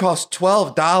sandwich costs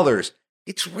 $12.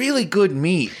 It's really good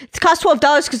meat. It costs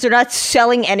 $12 because they're not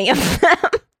selling any of them.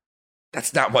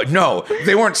 That's not what, no. If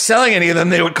they weren't selling any of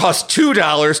them, they would cost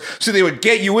 $2, so they would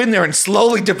get you in there and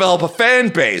slowly develop a fan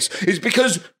base. It's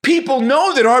because people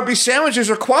know that Arby's sandwiches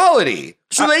are quality,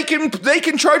 so they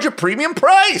can charge a premium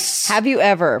price. Have you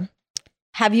ever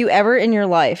in your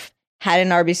life had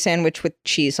an Arby's sandwich with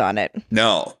cheese on it?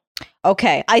 No.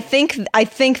 Okay, I think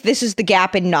this is the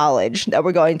gap in knowledge that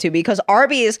we're going to, because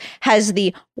Arby's has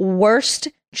the worst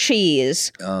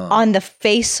cheese on the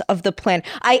face of the planet.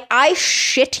 I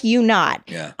shit you not.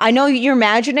 Yeah. I know you're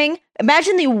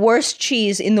imagine the worst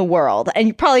cheese in the world, and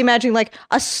you're probably imagining like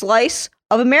a slice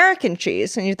of American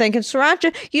cheese, and you're thinking,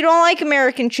 Sriracha, you don't like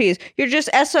American cheese. You're just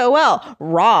SOL.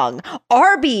 Wrong.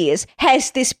 Arby's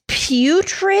has this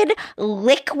putrid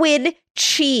liquid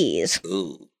cheese.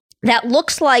 Ooh. That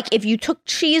looks like if you took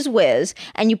Cheese Whiz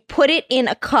and you put it in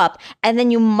a cup and then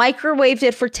you microwaved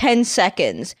it for 10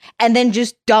 seconds and then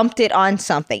just dumped it on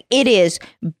something. It is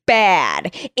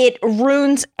bad. It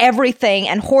ruins everything,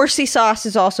 and horsey sauce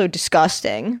is also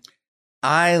disgusting.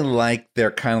 I like their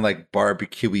kind of like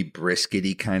barbecue-y,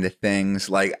 briskety kind of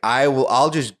things. Like I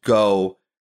go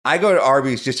to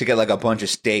Arby's just to get like a bunch of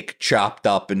steak chopped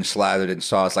up and slathered in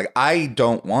sauce. Like I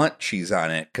don't want cheese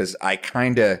on it because I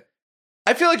kind of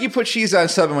I feel like you put cheese on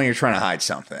something when you're trying to hide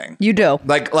something. You do.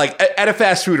 Like at a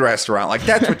fast food restaurant. Like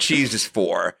that's what cheese is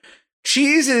for.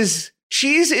 Cheese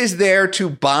is there to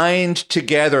bind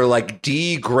together like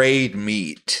D-grade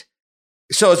meat.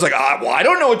 So it's like, well, I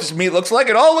don't know what this meat looks like.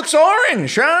 It all looks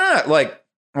orange. Like,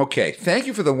 okay, thank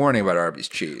you for the warning about Arby's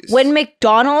cheese. When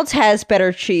McDonald's has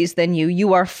better cheese than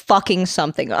you are fucking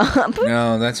something up.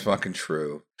 No, that's fucking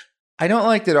true. I don't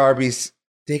like that Arby's,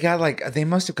 they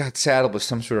must have got saddled with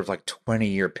some sort of like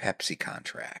 20-year Pepsi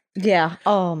contract. Yeah.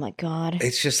 Oh my God.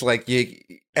 It's just like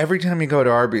every time you go to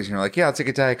Arby's and you're like, yeah, I'll take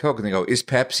a Diet Coke. And they go, is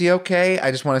Pepsi okay?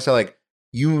 I just want to say like,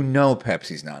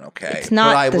 Pepsi's not okay. It's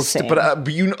not the same. But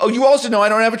you also know I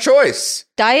don't have a choice.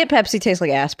 Diet Pepsi tastes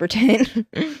like aspartame.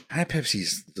 Diet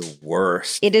Pepsi's the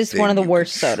worst. It is one of the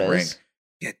worst sodas.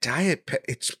 Yeah,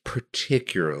 it's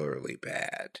particularly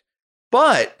bad.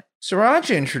 But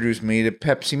Sriracha introduced me to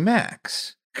Pepsi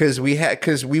Max because we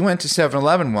went to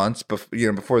 7-Eleven once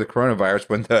before the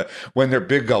coronavirus when their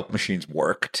Big Gulp machines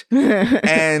worked.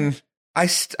 And I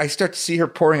start to see her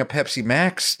pouring a Pepsi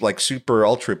Max, like super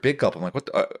ultra big gulp. I'm like, what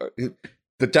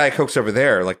the Diet Coke's over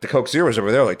there, like the Coke Zero's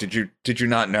over there. Like, did you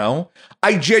not know?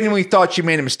 I genuinely thought she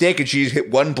made a mistake and she just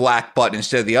hit one black button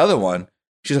instead of the other one.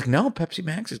 She's like, no, Pepsi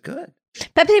Max is good.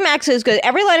 Pepsi Max is good.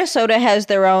 Every line of soda has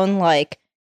their own like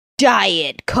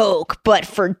Diet Coke, but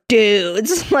for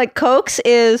dudes. Like Coke's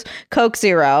is Coke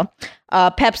Zero.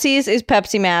 Pepsi's is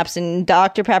Pepsi Max, and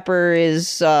Dr. Pepper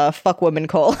is fuck women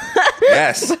coal.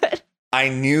 Yes. I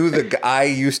knew I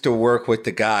used to work with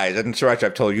the guys, and Sriracha,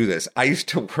 I've told you this. I used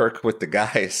to work with the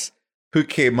guys who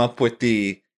came up with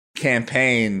the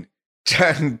campaign,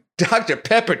 Dr.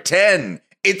 Pepper 10,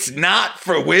 it's not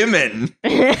for women.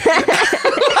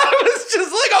 I was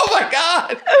just like, oh my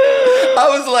God. I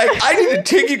was like, I need to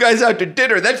take you guys out to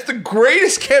dinner. That's the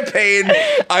greatest campaign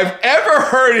I've ever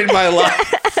heard in my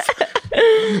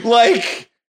life. Like...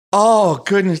 Oh,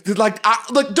 goodness. Like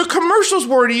the commercials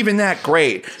weren't even that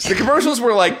great. The commercials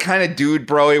were like kind of dude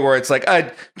bro-y where it's like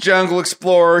a jungle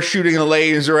explorer shooting a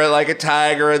laser at like a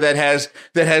tiger that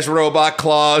has robot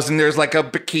claws and there's like a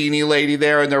bikini lady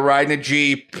there and they're riding a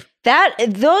Jeep.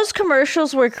 Those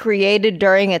commercials were created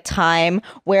during a time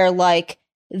where like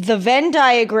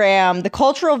the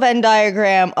cultural Venn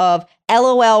diagram of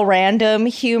LOL random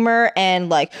humor and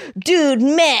like, dude,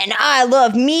 man, I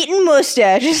love meat and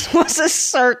mustaches was a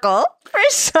circle for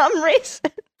some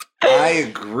reason. I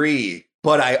agree.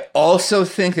 But I also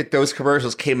think that those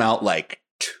commercials came out like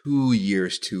 2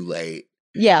 years too late.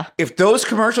 Yeah. If those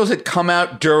commercials had come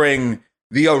out during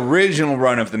the original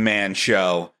run of the Man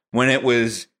Show, when it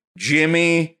was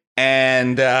Jimmy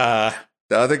and the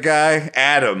other guy,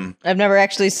 Adam. I've never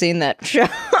actually seen that show.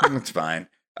 It's fine.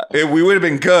 We would have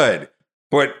been good.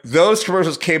 But those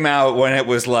commercials came out when it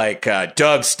was like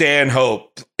Doug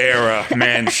Stanhope era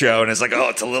Man Show. And it's like, oh,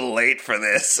 it's a little late for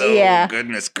this. Oh, yeah.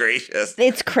 Goodness gracious.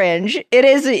 It's cringe.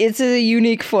 It's a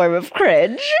unique form of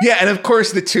cringe. Yeah, and of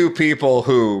course the two people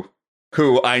who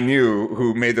I knew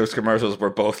who made those commercials were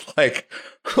both like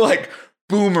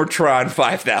Boomertron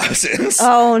 5000s.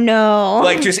 Oh no.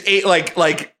 Like just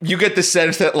like you get the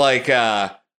sense that like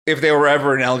if they were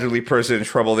ever an elderly person in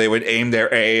trouble, they would aim their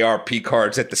AARP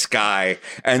cards at the sky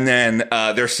and then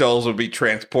their souls would be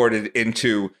transported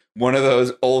into one of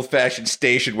those old-fashioned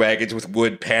station wagons with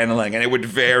wood paneling, and it would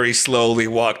very slowly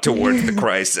walk towards the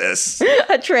crisis.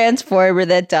 A transformer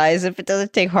that dies if it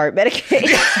doesn't take heart medication.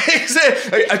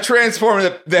 A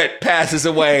transformer that passes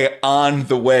away on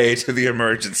the way to the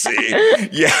emergency.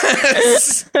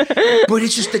 Yes. But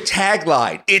it's just the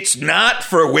tagline. It's not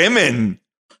for women.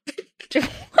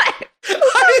 What?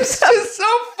 It's just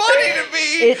so funny to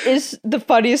me. It is the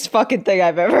funniest fucking thing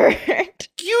I've ever heard.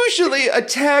 Usually a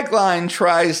tagline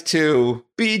tries to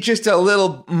be just a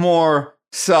little more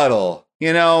subtle.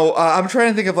 You know, I'm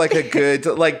trying to think of like a good,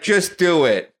 like, just do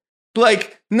it.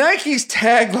 Like, Nike's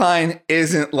tagline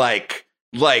isn't like,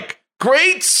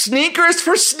 great sneakers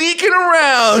for sneaking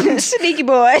around. Sneaky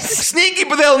boys. Sneaky,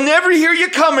 but they'll never hear you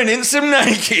coming in some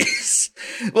Nikes.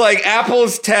 Like,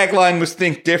 Apple's tagline was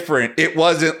think different. It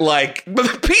wasn't like, but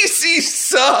the PC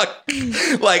suck.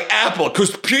 Like Apple,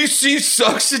 because PC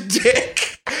sucks a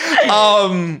dick.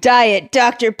 Diet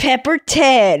Dr. Pepper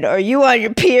 10. Are you on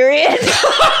your period?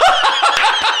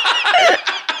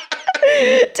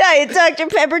 Diet Dr.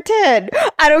 Pepper 10.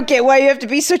 I don't get why you have to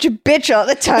be such a bitch all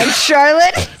the time,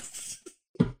 Charlotte.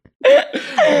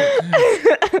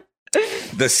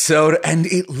 The soda, and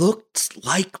it looked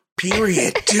like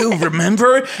period too.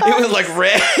 Remember, it was like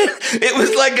red. It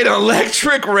was like an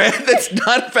electric red that's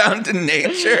not found in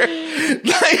nature.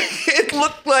 Like it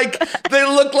looked like they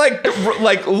looked like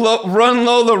Run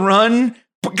Lola Run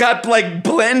got like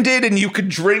blended and you could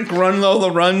drink Run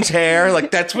Lola Run's hair.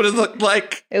 Like that's what it looked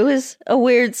like. It was a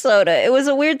weird soda. It was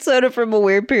a weird soda from a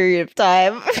weird period of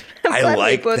time. I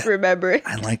like both that. Remember it.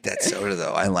 I like that soda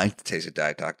though. I like the taste of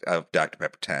Dr.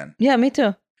 Pepper 10. Yeah, me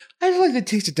too. I like the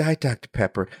taste of Diet Dr.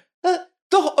 Pepper. The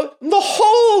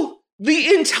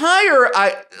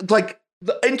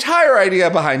entire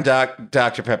idea behind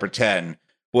Dr. Pepper 10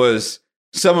 was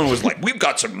someone was like, we've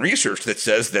got some research that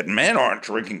says that men aren't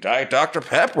drinking Diet Dr.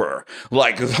 Pepper.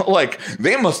 Like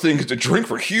they must think it's a drink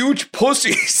for huge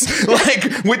pussies, like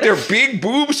with their big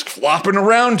boobs flopping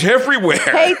around everywhere.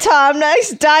 Hey, Tom,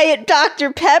 nice Diet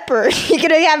Dr. Pepper. You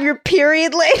gonna have your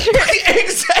period later?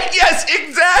 Yes,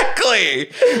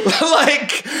 exactly.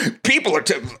 Like people are,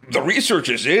 the research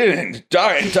is in.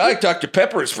 Diet Dr.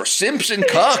 Pepper is for Simpson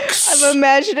cucks. I'm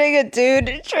imagining a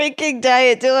dude drinking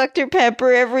Diet Dr.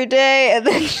 Pepper every day and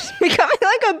then just becoming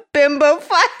like a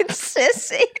bimbo-fied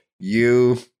sissy.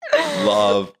 You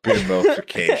love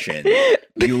bimbofication.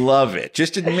 You love it.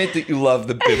 Just admit that you love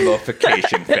the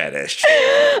bimbofication fetish.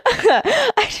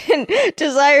 I didn't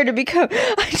desire to become.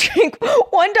 I drink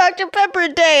one Dr. Pepper a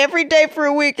day, every day for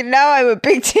a week, and now I'm a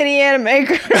big titty anime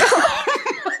girl.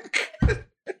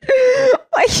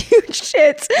 My huge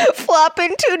tits flop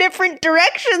in two different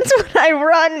directions when I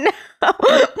run now.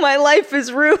 My life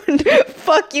is ruined.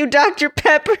 Fuck you, Dr.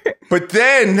 Pepper. But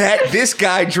then this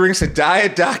guy drinks a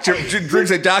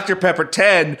Dr. Pepper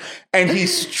 10, and he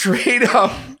straight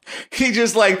up, he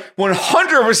just like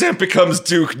 100% becomes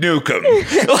Duke Nukem.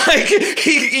 Like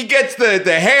he gets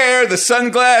the hair, the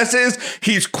sunglasses.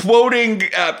 He's quoting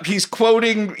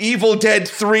Evil Dead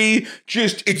 3.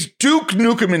 Just it's Duke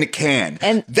Nukem in a can.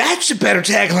 And that's a better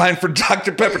tagline for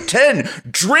Dr. Pepper 10.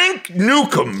 Drink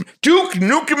Nukem. Duke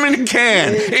Nukem in a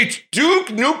can. It's Duke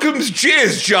Nukem's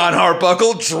jizz, John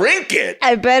Harbuckle. Drink it.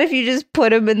 I bet if you just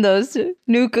put them in those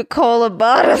Nuka-Cola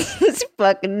bottles, this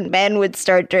fucking men would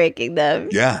start drinking them.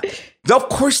 Yeah. Of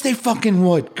course they fucking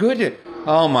would. Good.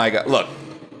 Oh my God. Look.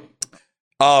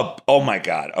 Oh my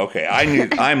God. Okay.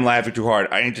 I'm laughing too hard.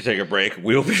 I need to take a break.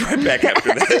 We'll be right back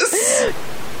after this.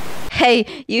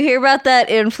 Hey, you hear about that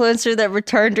influencer that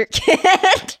returned her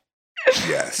kid?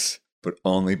 Yes, but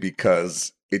only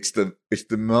because it's the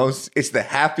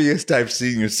happiest I've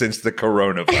seen you since the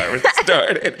coronavirus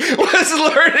started. Was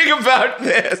learning about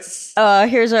this.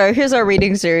 Here's our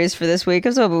reading series for this week. I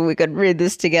was hoping we could read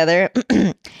this together.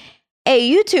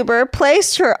 A YouTuber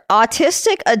placed her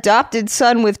autistic adopted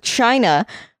son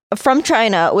from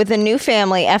China with a new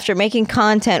family after making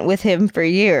content with him for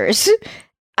years.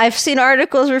 I've seen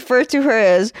articles refer to her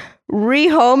as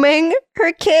rehoming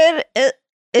her kid.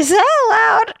 Is that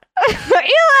allowed? Are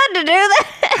you allowed to do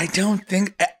that? I don't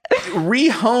think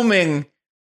rehoming.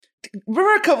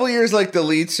 Remember a couple of years like the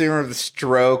lead singer of the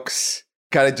Strokes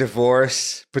got a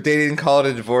divorce, but they didn't call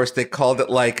it a divorce. They called it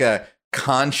like a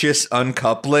conscious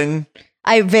uncoupling.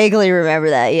 I vaguely remember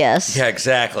that, yes. Yeah,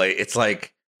 exactly. It's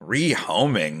like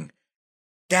rehoming.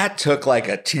 That took like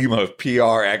a team of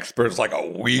PR experts like a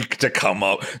week to come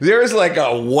up. There's like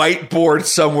a whiteboard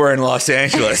somewhere in Los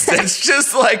Angeles that's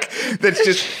just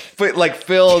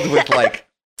filled with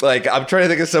like I'm trying to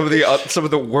think of some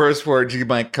of the worst words you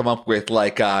might come up with,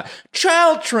 like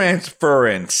child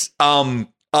transference,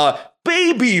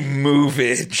 baby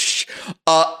movage,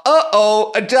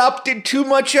 adopted too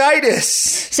muchitis.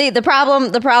 See, the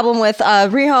problem with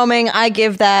rehoming, I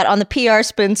give that on the PR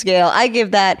spin scale. I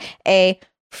give that a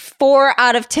 4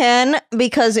 out of 10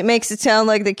 because it makes it sound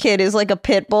like the kid is like a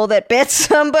pit bull that bit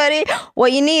somebody.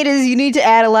 What you need to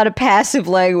add a lot of passive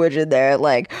language in there,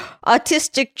 like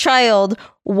autistic child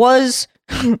was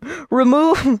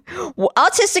removed.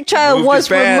 Autistic child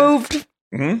was removed.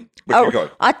 Mm-hmm.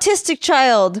 Autistic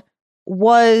child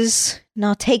was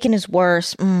taken is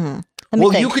worse.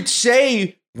 You could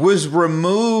say was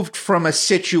removed from a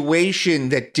situation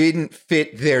that didn't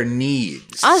fit their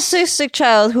needs. Autistic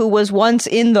child who was once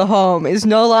in the home is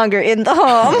no longer in the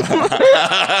home.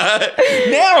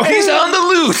 Now he's on the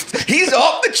loose. He's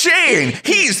off the chain.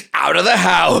 He's out of the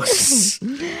house.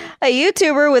 A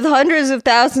YouTuber with hundreds of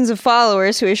thousands of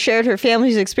followers who has shared her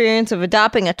family's experience of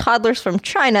adopting a toddler from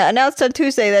China announced on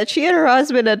Tuesday that she and her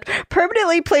husband had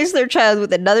permanently placed their child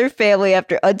with another family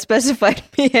after unspecified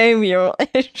behavioral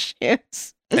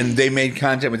issues. And they made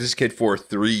content with this kid for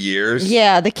 3 years?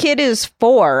 Yeah, the kid is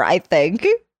 4, I think.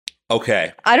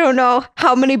 Okay. I don't know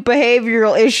how many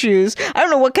behavioral issues. I don't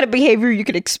know what kind of behavior you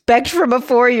could expect from a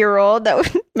 4-year-old that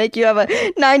would make you have a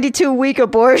 92-week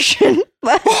abortion.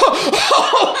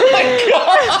 Oh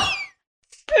my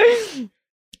God!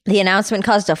 The announcement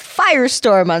caused a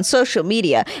firestorm on social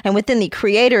media and within the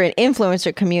creator and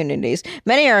influencer communities.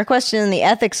 Many are questioning the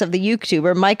ethics of the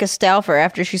YouTuber Micah Stauffer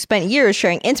after she spent years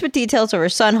sharing intimate details of her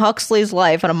son Huxley's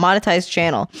life on a monetized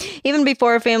channel. Even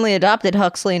before her family adopted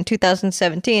Huxley in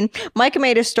 2017, Micah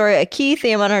made her story a key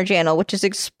theme on her channel, which has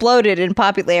exploded in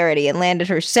popularity and landed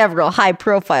her several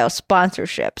high-profile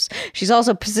sponsorships. She's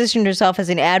also positioned herself as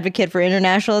an advocate for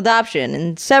international adoption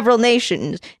in several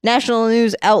national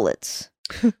news outlets.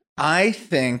 I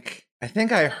think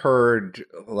I heard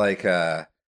like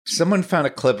someone found a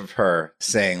clip of her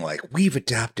saying like, we've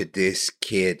adopted this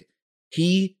kid.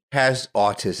 He has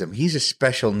autism. He's a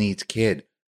special needs kid.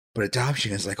 But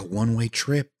adoption is like a one-way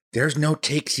trip. There's no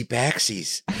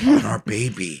takesy-backsies on our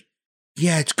baby.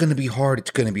 Yeah, it's going to be hard.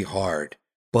 It's going to be hard.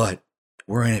 But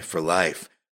we're in it for life.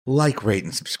 Like, rate,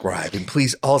 and subscribe. And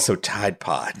please also Tide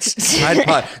Pods. Tide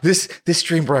Pod. This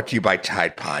stream brought to you by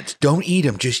Tide Pods. Don't eat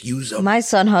them. Just use them. My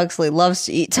son Huxley loves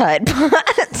to eat Tide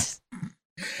Pods.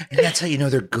 And that's how you know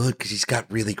they're good, because he's got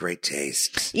really great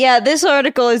taste. Yeah, this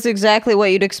article is exactly what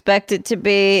you'd expect it to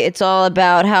be. It's all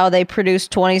about how they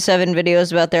produced 27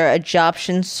 videos about their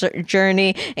adoption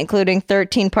journey, including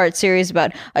 13-part series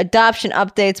about adoption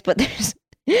updates, but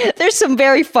there's some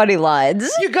very funny lines.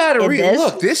 You gotta read.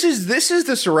 Look, this is the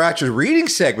Sriracha's reading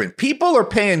segment. People are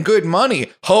paying good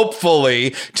money,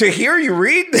 hopefully, to hear you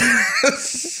read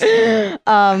this.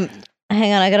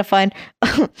 Hang on, I gotta find.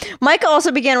 Micah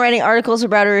also began writing articles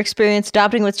about her experience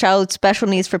adopting with child with special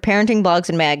needs for parenting blogs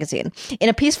and magazine. In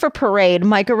a piece for Parade,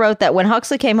 Micah wrote that when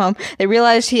Huxley came home, they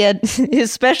realized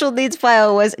his special needs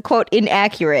file was, quote,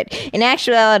 inaccurate. In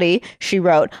actuality, she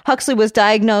wrote, Huxley was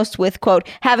diagnosed with, quote,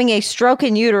 having a stroke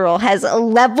in utero, has a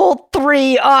level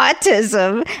 3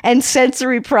 autism and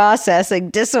sensory processing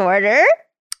disorder.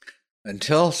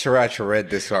 Until Sriracha read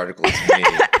this article to me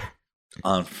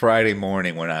on Friday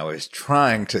morning when I was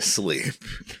trying to sleep.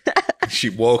 She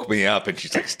woke me up and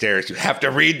she's like, Stairs, you have to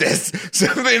read this.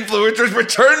 Some influencers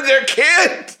returned their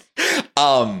kid.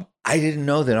 I didn't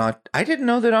know that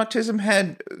autism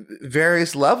had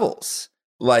various levels.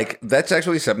 Like, that's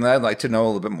actually something that I'd like to know a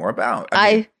little bit more about.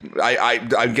 I'm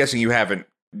guessing you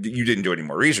didn't do any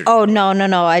more research. Oh, no.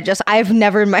 I've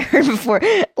never in my heard before.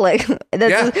 Like,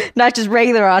 that's not just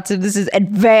regular autism. This is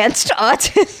advanced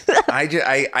autism.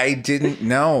 I didn't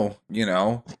know,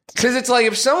 because it's like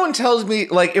if someone tells me,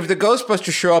 like, if the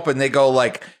Ghostbusters show up and they go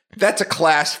like, that's a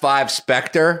class 5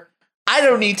 Spectre, I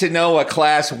don't need to know what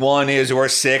class 1 is or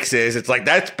 6 is. It's like,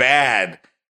 that's bad.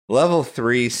 Level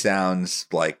 3 sounds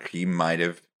like he might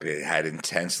have had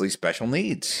intensely special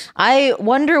needs. I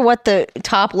wonder what the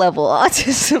top level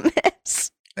autism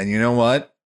is. And you know what?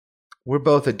 We're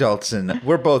both adult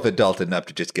enough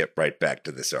to just get right back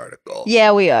to this article.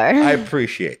 Yeah, we are. I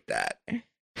appreciate that.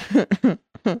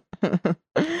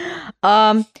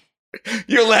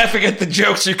 You're laughing at the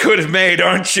jokes you could have made,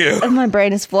 aren't you? My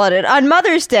brain is flooded. On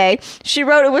Mother's Day, she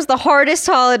wrote it was the hardest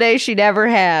holiday she'd ever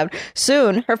had.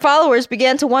 Soon, her followers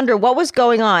began to wonder what was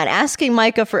going on, asking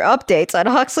Micah for updates on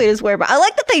Huxley and his whereabouts. I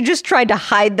like that they just tried to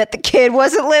hide that the kid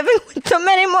wasn't living with them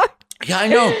anymore. Yeah, I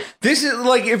know. This is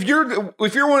like if you're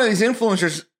one of these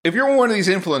influencers, if you're one of these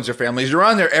influencer families, you're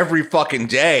on there every fucking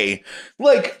day.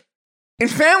 Like in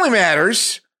Family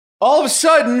Matters, all of a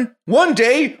sudden, one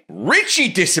day, Richie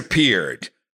disappeared.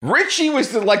 Richie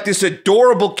was this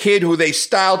adorable kid who they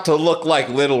styled to look like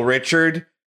Little Richard.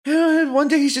 One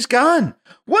day he's just gone.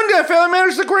 One day, Family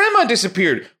Matters, the grandma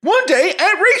disappeared. One day,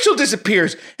 Aunt Rachel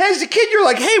disappears. And as a kid, you're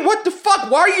like, hey, what the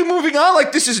fuck? Why are you moving on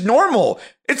like this is normal?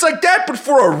 It's like that, but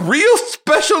for a real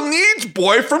special needs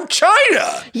boy from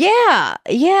China. Yeah.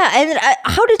 And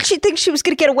how did she think she was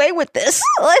going to get away with this?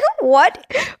 Like,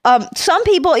 what? Some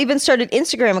people even started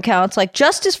Instagram accounts like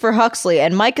Justice for Huxley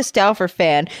and Micah Stauffer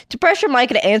fan to pressure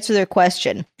Micah to answer their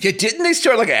question. Yeah, didn't they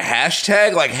start like a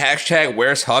hashtag, like hashtag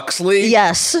Where's Huxley?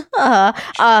 Yes.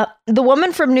 The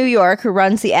woman from New York who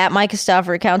runs the @Micah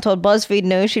Stauffer account told BuzzFeed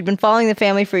News she'd been following the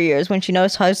family for years when she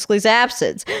noticed Huxley's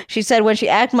absence. She said when she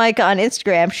asked Micah on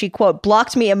Instagram, she, quote,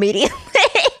 blocked me immediately.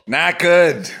 Not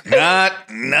good.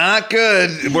 Not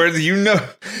good. Where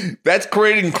that's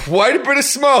creating quite a bit of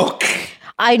smoke.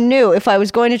 I knew if I was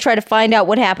going to try to find out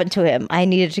what happened to him, I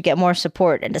needed to get more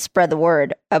support and to spread the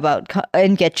word about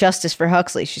and get justice for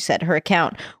Huxley, she said. Her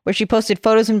account, where she posted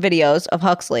photos and videos of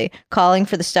Huxley calling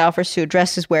for the Stauffers to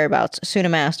address his whereabouts, soon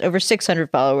amassed over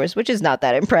 600 followers, which is not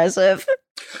that impressive.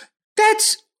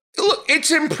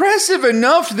 It's impressive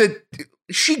enough that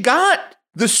she got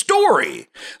the story.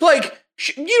 Like,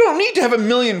 You don't need to have 1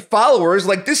 million followers.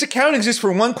 Like, this account exists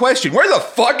for one question. Where the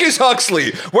fuck is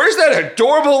Huxley? Where's that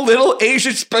adorable little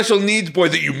Asian special needs boy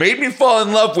that you made me fall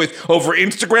in love with over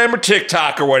Instagram or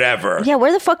TikTok or whatever? Yeah,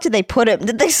 where the fuck did they put him?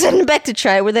 Did they send him back to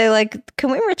China? Were they like,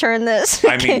 can we return this?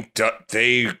 I mean,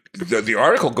 the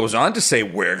article goes on to say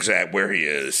where he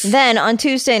is. Then on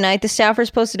Tuesday night, the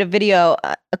staffers posted a video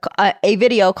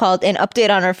called "An Update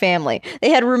on Our Family." They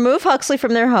had removed Huxley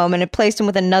from their home and had placed him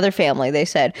with another family. They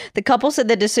said the couple said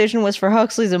the decision was for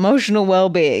Huxley's emotional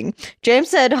well-being. James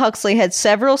said Huxley had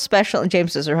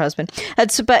James is her husband,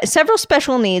 had several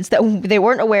special needs that they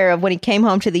weren't aware of when he came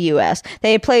home to the U.S.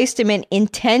 They had placed him in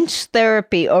intense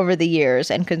therapy over the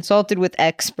years and consulted with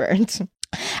experts.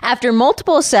 After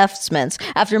multiple assessments,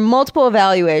 after multiple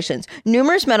evaluations,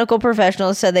 numerous medical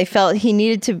professionals said they felt he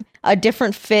needed a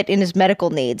different fit in his medical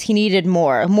needs. He needed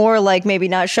more like maybe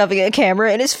not shoving a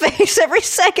camera in his face every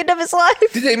second of his life.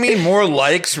 Did they mean more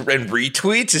likes and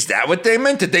retweets? Is that what they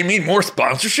meant? Did they mean more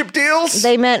sponsorship deals?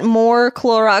 They meant more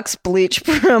Clorox bleach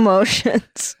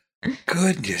promotions.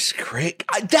 Goodness great.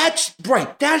 That's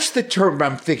right. That's the term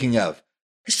I'm thinking of.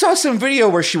 I saw some video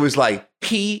where she was like,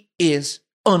 he is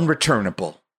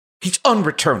unreturnable. He's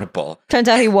unreturnable. Turns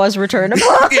out he was returnable.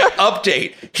 Yeah,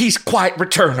 update. He's quite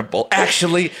returnable.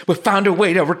 Actually, we found a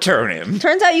way to return him.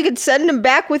 Turns out you could send him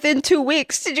back within 2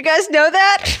 weeks. Did you guys know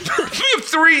that?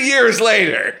 3 years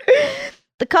later.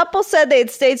 The couple said they had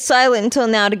stayed silent until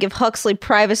now to give Huxley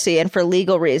privacy and for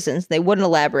legal reasons. They wouldn't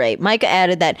elaborate. Micah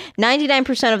added that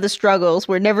 99% of the struggles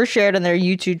were never shared on their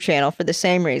YouTube channel for the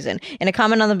same reason. In a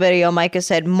comment on the video, Micah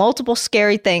said, multiple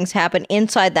scary things happen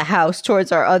inside the house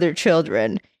towards our other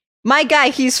children. My guy,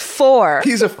 he's 4.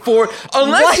 He's a 4.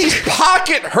 Unless he's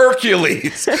Pocket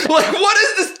Hercules. Like, what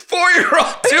is this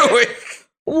 4-year-old doing?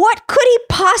 What could he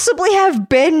possibly have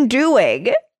been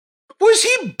doing? Was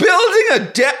he building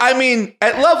I mean,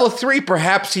 at level 3,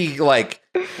 perhaps he,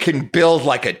 can build,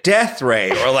 a death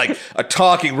ray or, a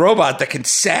talking robot that can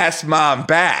sass mom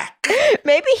back.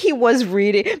 Maybe he was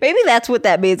reading. Maybe that's what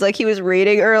that means. Like, he was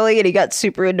reading early and he got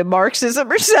super into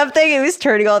Marxism or something. He was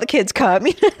turning all the kids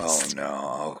communist. Oh,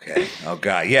 no. Okay. Oh,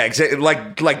 God. Yeah, exactly.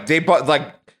 Like they bought,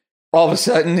 all of a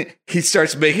sudden, he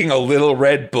starts making a little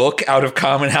red book out of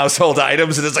common household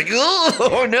items, and it's like,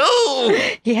 oh, no.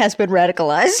 He has been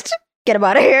radicalized. Get him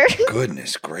out of here.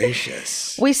 Goodness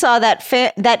gracious. We saw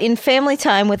that in family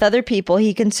time with other people,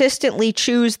 he consistently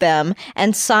chose them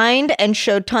and signed and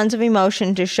showed tons of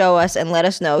emotion to show us and let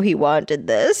us know he wanted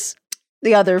this.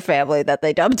 The other family that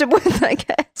they dumped him with, I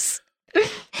guess.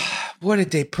 What,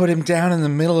 did they put him down in the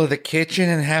middle of the kitchen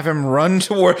and have him run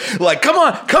toward,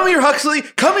 come here, Huxley,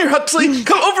 come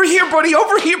over here, buddy,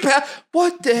 over here, pal.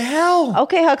 What the hell?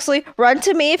 Okay, Huxley, run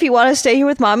to me if you want to stay here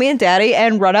with mommy and daddy,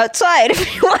 and run outside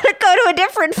if you want to go to a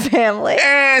different family.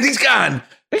 And he's gone.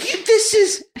 This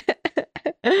is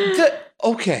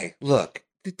okay, look,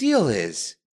 the deal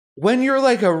is, when you're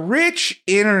a rich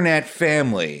internet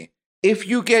family, if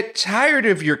you get tired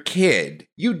of your kid,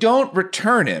 you don't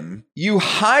return him. You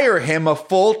hire him a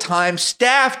full-time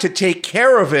staff to take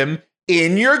care of him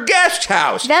in your guest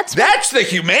house. That's the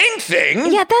humane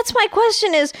thing. Yeah, that's my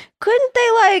question is, couldn't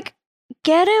they,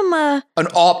 get him an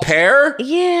au pair?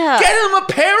 Yeah. Get him a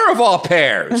pair of au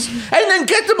pairs. And then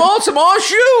get them all some au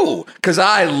jus. Because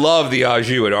I love the au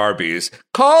jus at Arby's.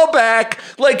 Call back.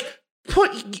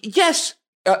 Yes.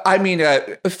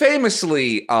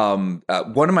 Famously, one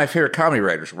of my favorite comedy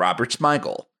writers, Robert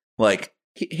Smigel,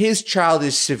 his child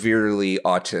is severely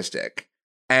autistic,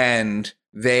 and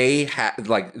he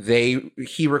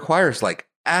requires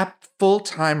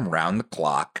full-time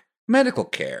round-the-clock medical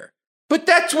care. But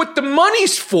that's what the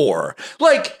money's for.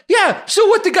 So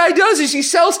what the guy does is he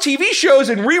sells TV shows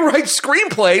and rewrites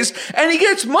screenplays, and he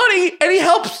gets money, and he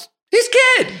helps his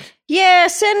kid. Yeah,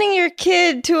 sending your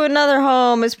kid to another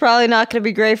home is probably not going to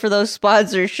be great for those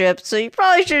sponsorships, so you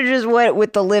probably should have just went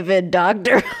with the live-in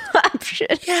doctor option.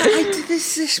 Yeah,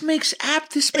 this makes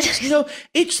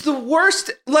it's the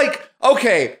worst.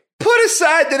 Okay, put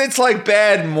aside that it's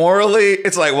bad morally,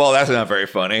 it's well, that's not very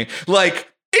funny.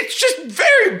 It's just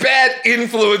very bad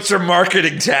influencer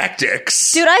marketing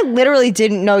tactics. Dude, I literally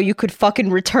didn't know you could fucking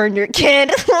return your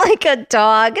kid like a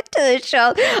dog to the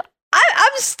show.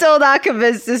 I'm still not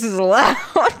convinced this is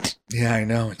allowed. Yeah, I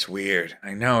know. It's weird.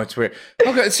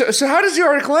 Okay, so how does the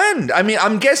article end? I mean,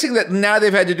 I'm guessing that now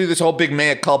they've had to do this whole big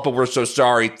mea culpa, we're so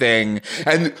sorry thing.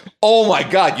 And, oh my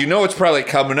God, it's probably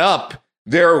coming up.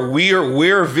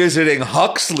 We're visiting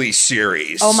Huxley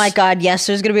series. Oh my God, yes,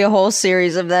 there's going to be a whole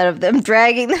series of that, of them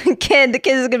dragging the kid. The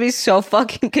kid is going to be so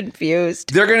fucking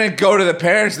confused. They're going to go to the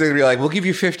parents, they're going to be like, we'll give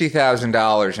you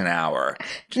 $50,000 an hour.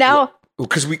 Now...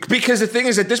 Because the thing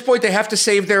is, at this point, they have to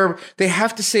save their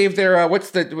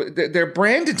their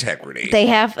brand integrity. They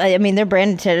have, I mean, their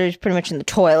brand integrity is pretty much in the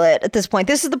toilet at this point.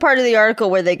 This is the part of the article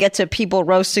where they get to people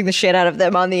roasting the shit out of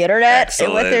them on the internet.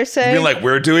 Excellent. And what they're saying. You mean like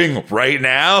we're doing right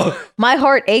now? My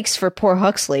heart aches for poor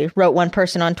Huxley, wrote one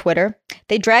person on Twitter.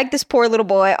 They dragged this poor little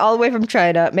boy all the way from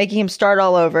China, making him start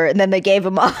all over, and then they gave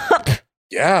him up.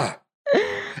 Yeah.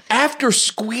 After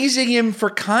squeezing him for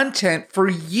content for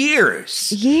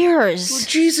years. Years.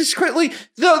 Jesus Christ. Like,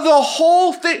 the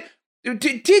whole thing.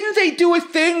 Didn't they do a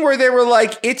thing where they were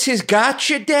like, it's his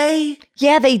gotcha day?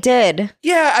 Yeah, they did.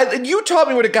 Yeah, you taught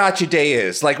me what a gotcha day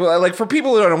is. Like for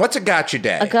people who don't know, what's a gotcha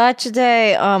day? A gotcha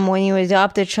day, when you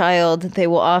adopt a child, they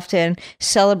will often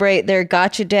celebrate their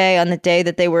gotcha day on the day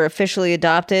that they were officially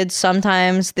adopted.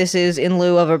 Sometimes this is in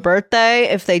lieu of a birthday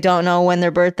if they don't know when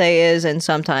their birthday is, and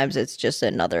sometimes it's just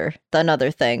another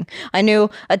thing. I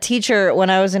knew a teacher when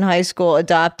I was in high school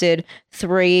adopted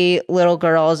 3 little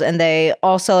girls, and they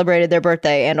all celebrated their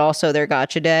birthday and also their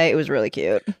gotcha day. It was really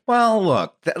cute. Well,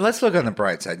 look, let's look on the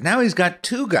bright side. Now he's got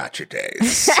 2 gotcha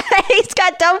days. He's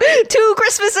got 2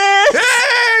 Christmases.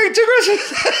 Hey, 2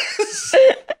 Christmases.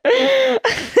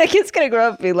 That kid's gonna grow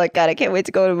up and be like, God, I can't wait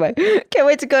to go to my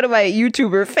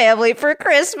YouTuber family for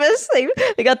Christmas. They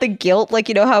got the guilt, like,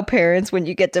 you know how parents, when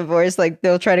you get divorced, like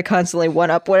they'll try to constantly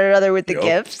one up one another with the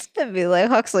gifts. And be like,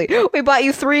 Huxley, we bought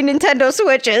you 3 Nintendo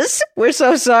Switches. We're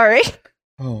so sorry.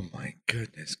 Oh my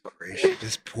goodness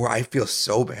gracious. I feel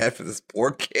so bad for this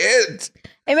poor kid.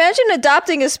 Imagine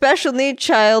adopting a special needs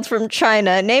child from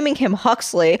China, naming him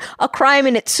Huxley, a crime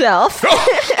in itself.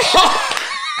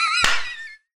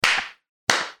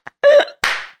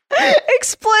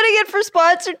 Exploiting it for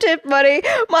sponsorship money,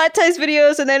 monetize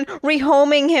videos, and then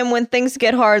rehoming him when things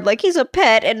get hard, like he's a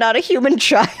pet and not a human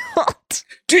child.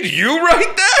 Did you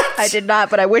write that? I did not,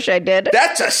 but I wish I did.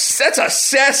 That's a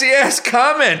sassy ass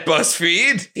comment,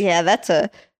 BuzzFeed. Yeah,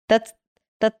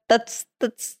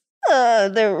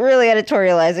 they're really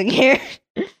editorializing here.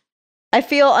 I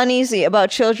feel uneasy about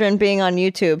children being on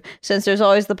YouTube, since there's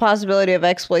always the possibility of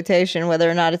exploitation, whether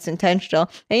or not it's intentional,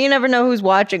 and you never know who's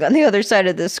watching on the other side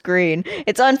of the screen.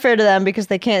 It's unfair to them because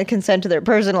they can't consent to their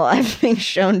personal lives being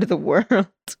shown to the world.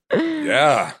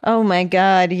 Yeah. Oh my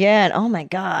God, yeah, and oh my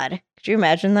God. Could you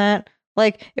imagine that?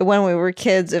 Like, when we were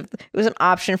kids, if it was an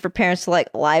option for parents to, like,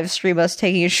 live stream us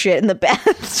taking a shit in the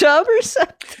bathtub or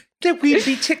something. That we'd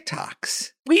be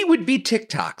TikToks. We would be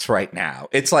TikToks right now.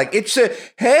 It's like, it's the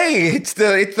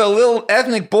little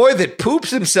ethnic boy that poops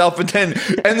himself and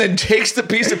then takes the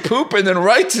piece of poop and then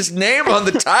writes his name on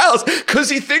the tiles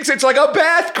because he thinks it's like a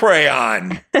bath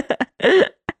crayon.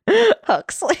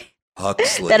 Huxley.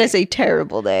 Huxley. That is a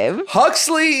terrible name.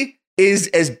 Huxley is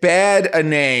as bad a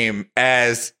name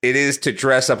as it is to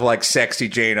dress up like sexy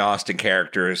Jane Austen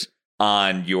characters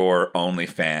on your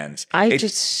OnlyFans.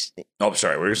 Oh,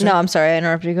 sorry. What were you saying? No, I'm sorry. I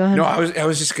interrupted you. Go ahead. No, I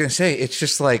was just going to say, it's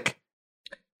just like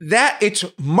that. It's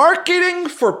marketing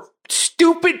for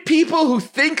stupid people who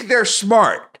think they're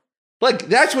smart. Like,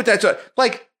 that's what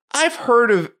like, I've heard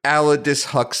of Aldous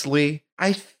Huxley.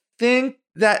 I think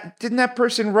didn't that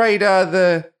person write I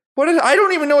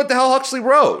don't even know what the hell Huxley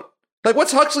wrote. Like,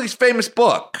 what's Huxley's famous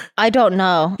book? I don't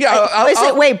know.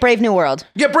 Yeah. Wait, Brave New World.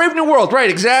 Yeah, Brave New World. Right,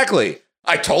 exactly.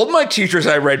 I told my teachers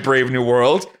I read Brave New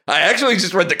World. I actually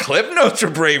just read the clip notes for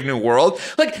Brave New World.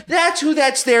 Like, that's who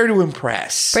that's there to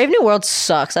impress. Brave New World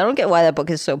sucks. I don't get why that book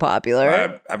is so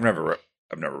popular. I've never read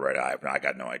it. I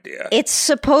got no idea. It's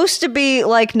supposed to be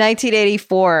like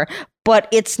 1984, but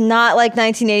it's not like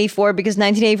 1984 because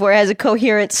 1984 has a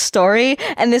coherent story.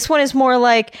 And this one is more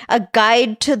like a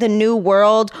guide to the new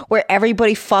world where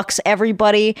everybody fucks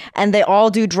everybody and they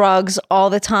all do drugs all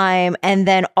the time. And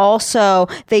then also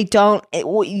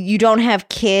you don't have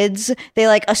kids. They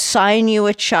like assign you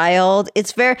a child.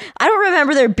 I don't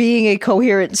remember there being a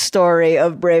coherent story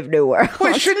of Brave New World.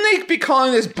 Wait, shouldn't they be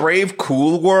calling this Brave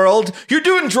Cool World? You're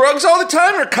doing drugs all the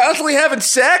time? You're constantly having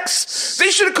sex?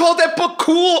 They should have called that book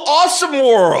Cool Awesome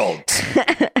World.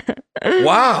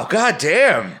 Wow,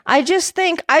 goddamn. I just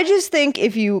think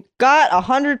if you got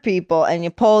 100 people and you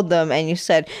polled them and you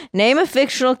said, name a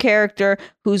fictional character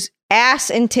whose ass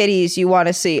and titties you want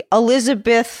to see,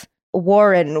 Elizabeth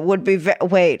Warren would be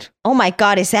wait. Oh my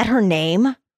God, is that her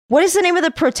name? What is the name of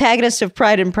the protagonist of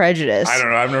Pride and Prejudice? I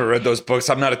don't know. I've never read those books.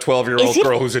 I'm not a 12-year-old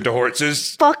girl who's into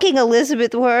horses. Fucking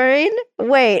Elizabeth Warren?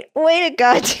 Wait a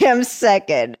goddamn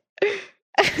second.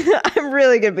 I'm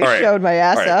really going to be showing my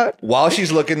ass out. While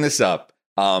she's looking this up,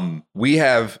 we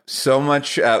have so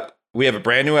much. We have a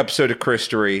brand new episode of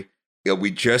Christory.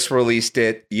 We just released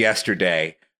it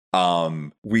yesterday.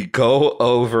 We go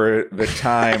over the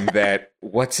time that,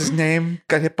 what's his name,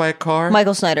 got hit by a car?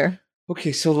 Michael Snyder.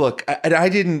 Okay, so look, I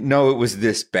didn't know it was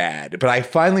this bad, but I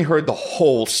finally heard the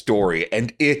whole story,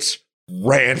 and it's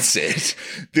rancid.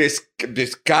 This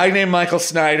guy named Michael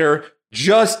Snyder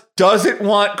just doesn't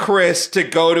want Chris to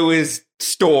go to his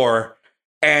store,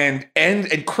 and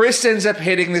Chris ends up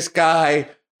hitting this guy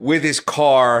with his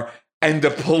car, and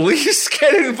the police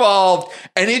get involved,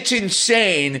 and it's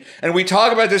insane. And we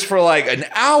talk about this for like an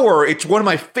hour. It's one of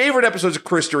my favorite episodes of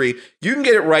Christery. You can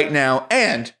get it right now.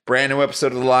 And brand new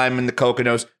episode of The Lime and the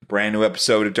Coconuts. Brand new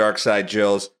episode of Dark Side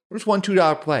Jills. There's one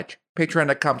 $2 pledge.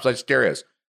 Patreon.com/stereos.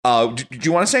 Did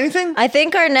you want to say anything? I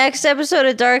think our next episode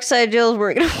of Dark Side Jills,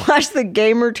 we're going to watch the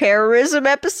gamer terrorism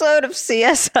episode of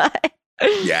CSI.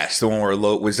 Yes, the one where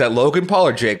was that Logan Paul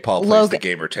or Jake Paul plays the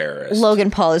gamer terrorist? Logan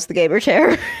Paul is the gamer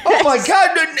terrorist. Oh my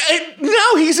God!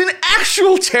 No, he's an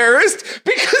actual terrorist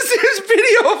because there's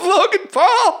video of Logan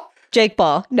Paul. Jake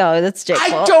Paul. No, that's Jake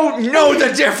Paul. I don't know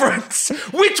the difference.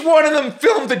 Which one of them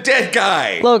filmed the dead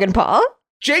guy? Logan Paul.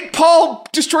 Jake Paul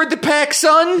destroyed the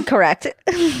PacSun? Correct.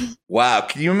 Wow,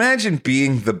 can you imagine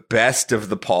being the best of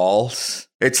the Pauls?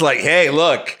 It's like, hey,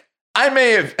 look, I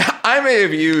may have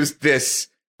used this.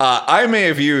 I may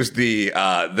have used the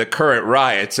current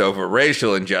riots over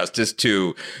racial injustice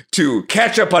to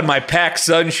catch up on my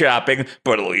PacSun shopping,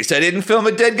 but at least I didn't film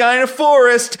a dead guy in a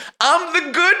forest. I'm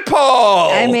the good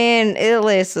Paul. I mean,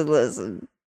 listen.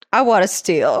 I want to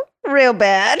steal real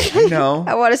bad. I know.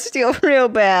 I want to steal real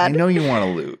bad. I know you want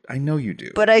to loot. I know you do.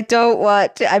 But I don't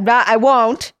want to. I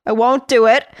won't. I won't do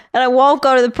it, and I won't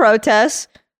go to the protests.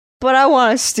 But I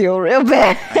want to steal real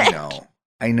bad.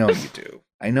 I know you do.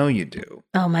 I know you do.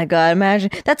 Oh my God,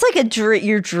 imagine. That's like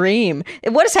your dream.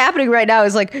 What is happening right now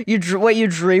is like what you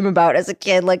dream about as a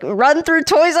kid. Like run through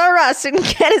Toys R Us and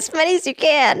get as many as you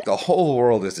can. The whole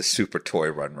world is a super toy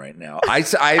run right now. I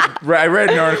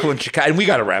read an article in Chicago, and we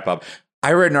got to wrap up.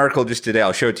 I read an article just today,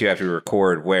 I'll show it to you after we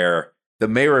record, where the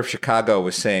mayor of Chicago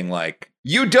was saying like,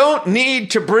 you don't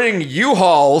need to bring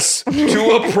U-Hauls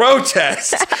to a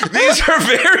protest. These are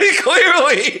very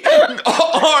clearly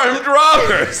armed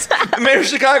robbers. The mayor of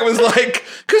Chicago was like,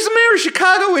 because the mayor of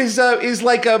Chicago is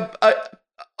like a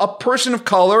person of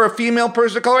color, a female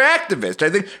person of color activist. I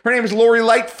think her name is Lori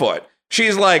Lightfoot.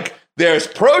 She's like, there's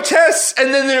protests,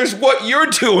 and then there's what you're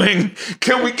doing.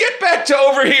 Can we get back to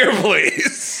over here,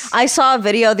 please? I saw a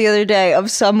video the other day of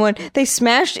someone, they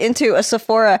smashed into a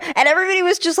Sephora, and everybody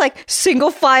was just like single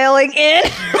filing in.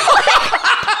 But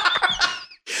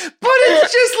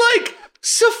it's just like,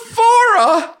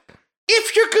 Sephora,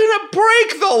 if you're gonna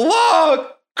break the law,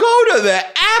 go to the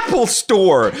Apple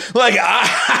store. Like,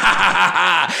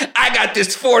 I got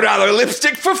this $4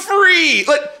 lipstick for free.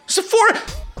 Like,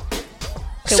 Sephora's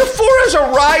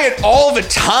a riot all the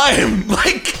time.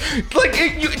 Like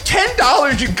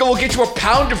 $10 will get you a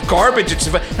pound of garbage.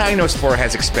 Now I know Sephora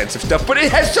has expensive stuff, but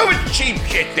it has so much cheap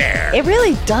shit there. It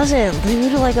really doesn't.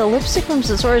 Dude, like a lipstick from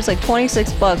Sephora is like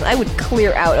 $26. I would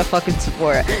clear out a fucking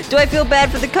Sephora. Do I feel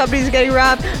bad for the companies getting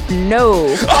robbed?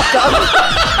 No. Fuck them.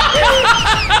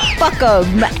 Fuck them.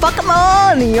 Fuck them all.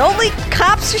 And the only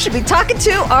cops you should be talking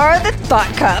to are the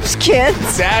thought cops,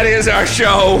 kids. That is our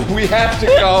show. We have to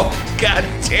go. God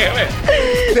damn it.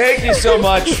 Thank you so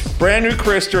much. Brand new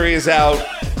Christery is out.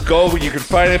 Go. You can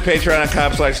find it at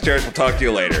patreon.com/stairs. We'll talk to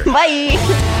you later.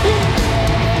 Bye.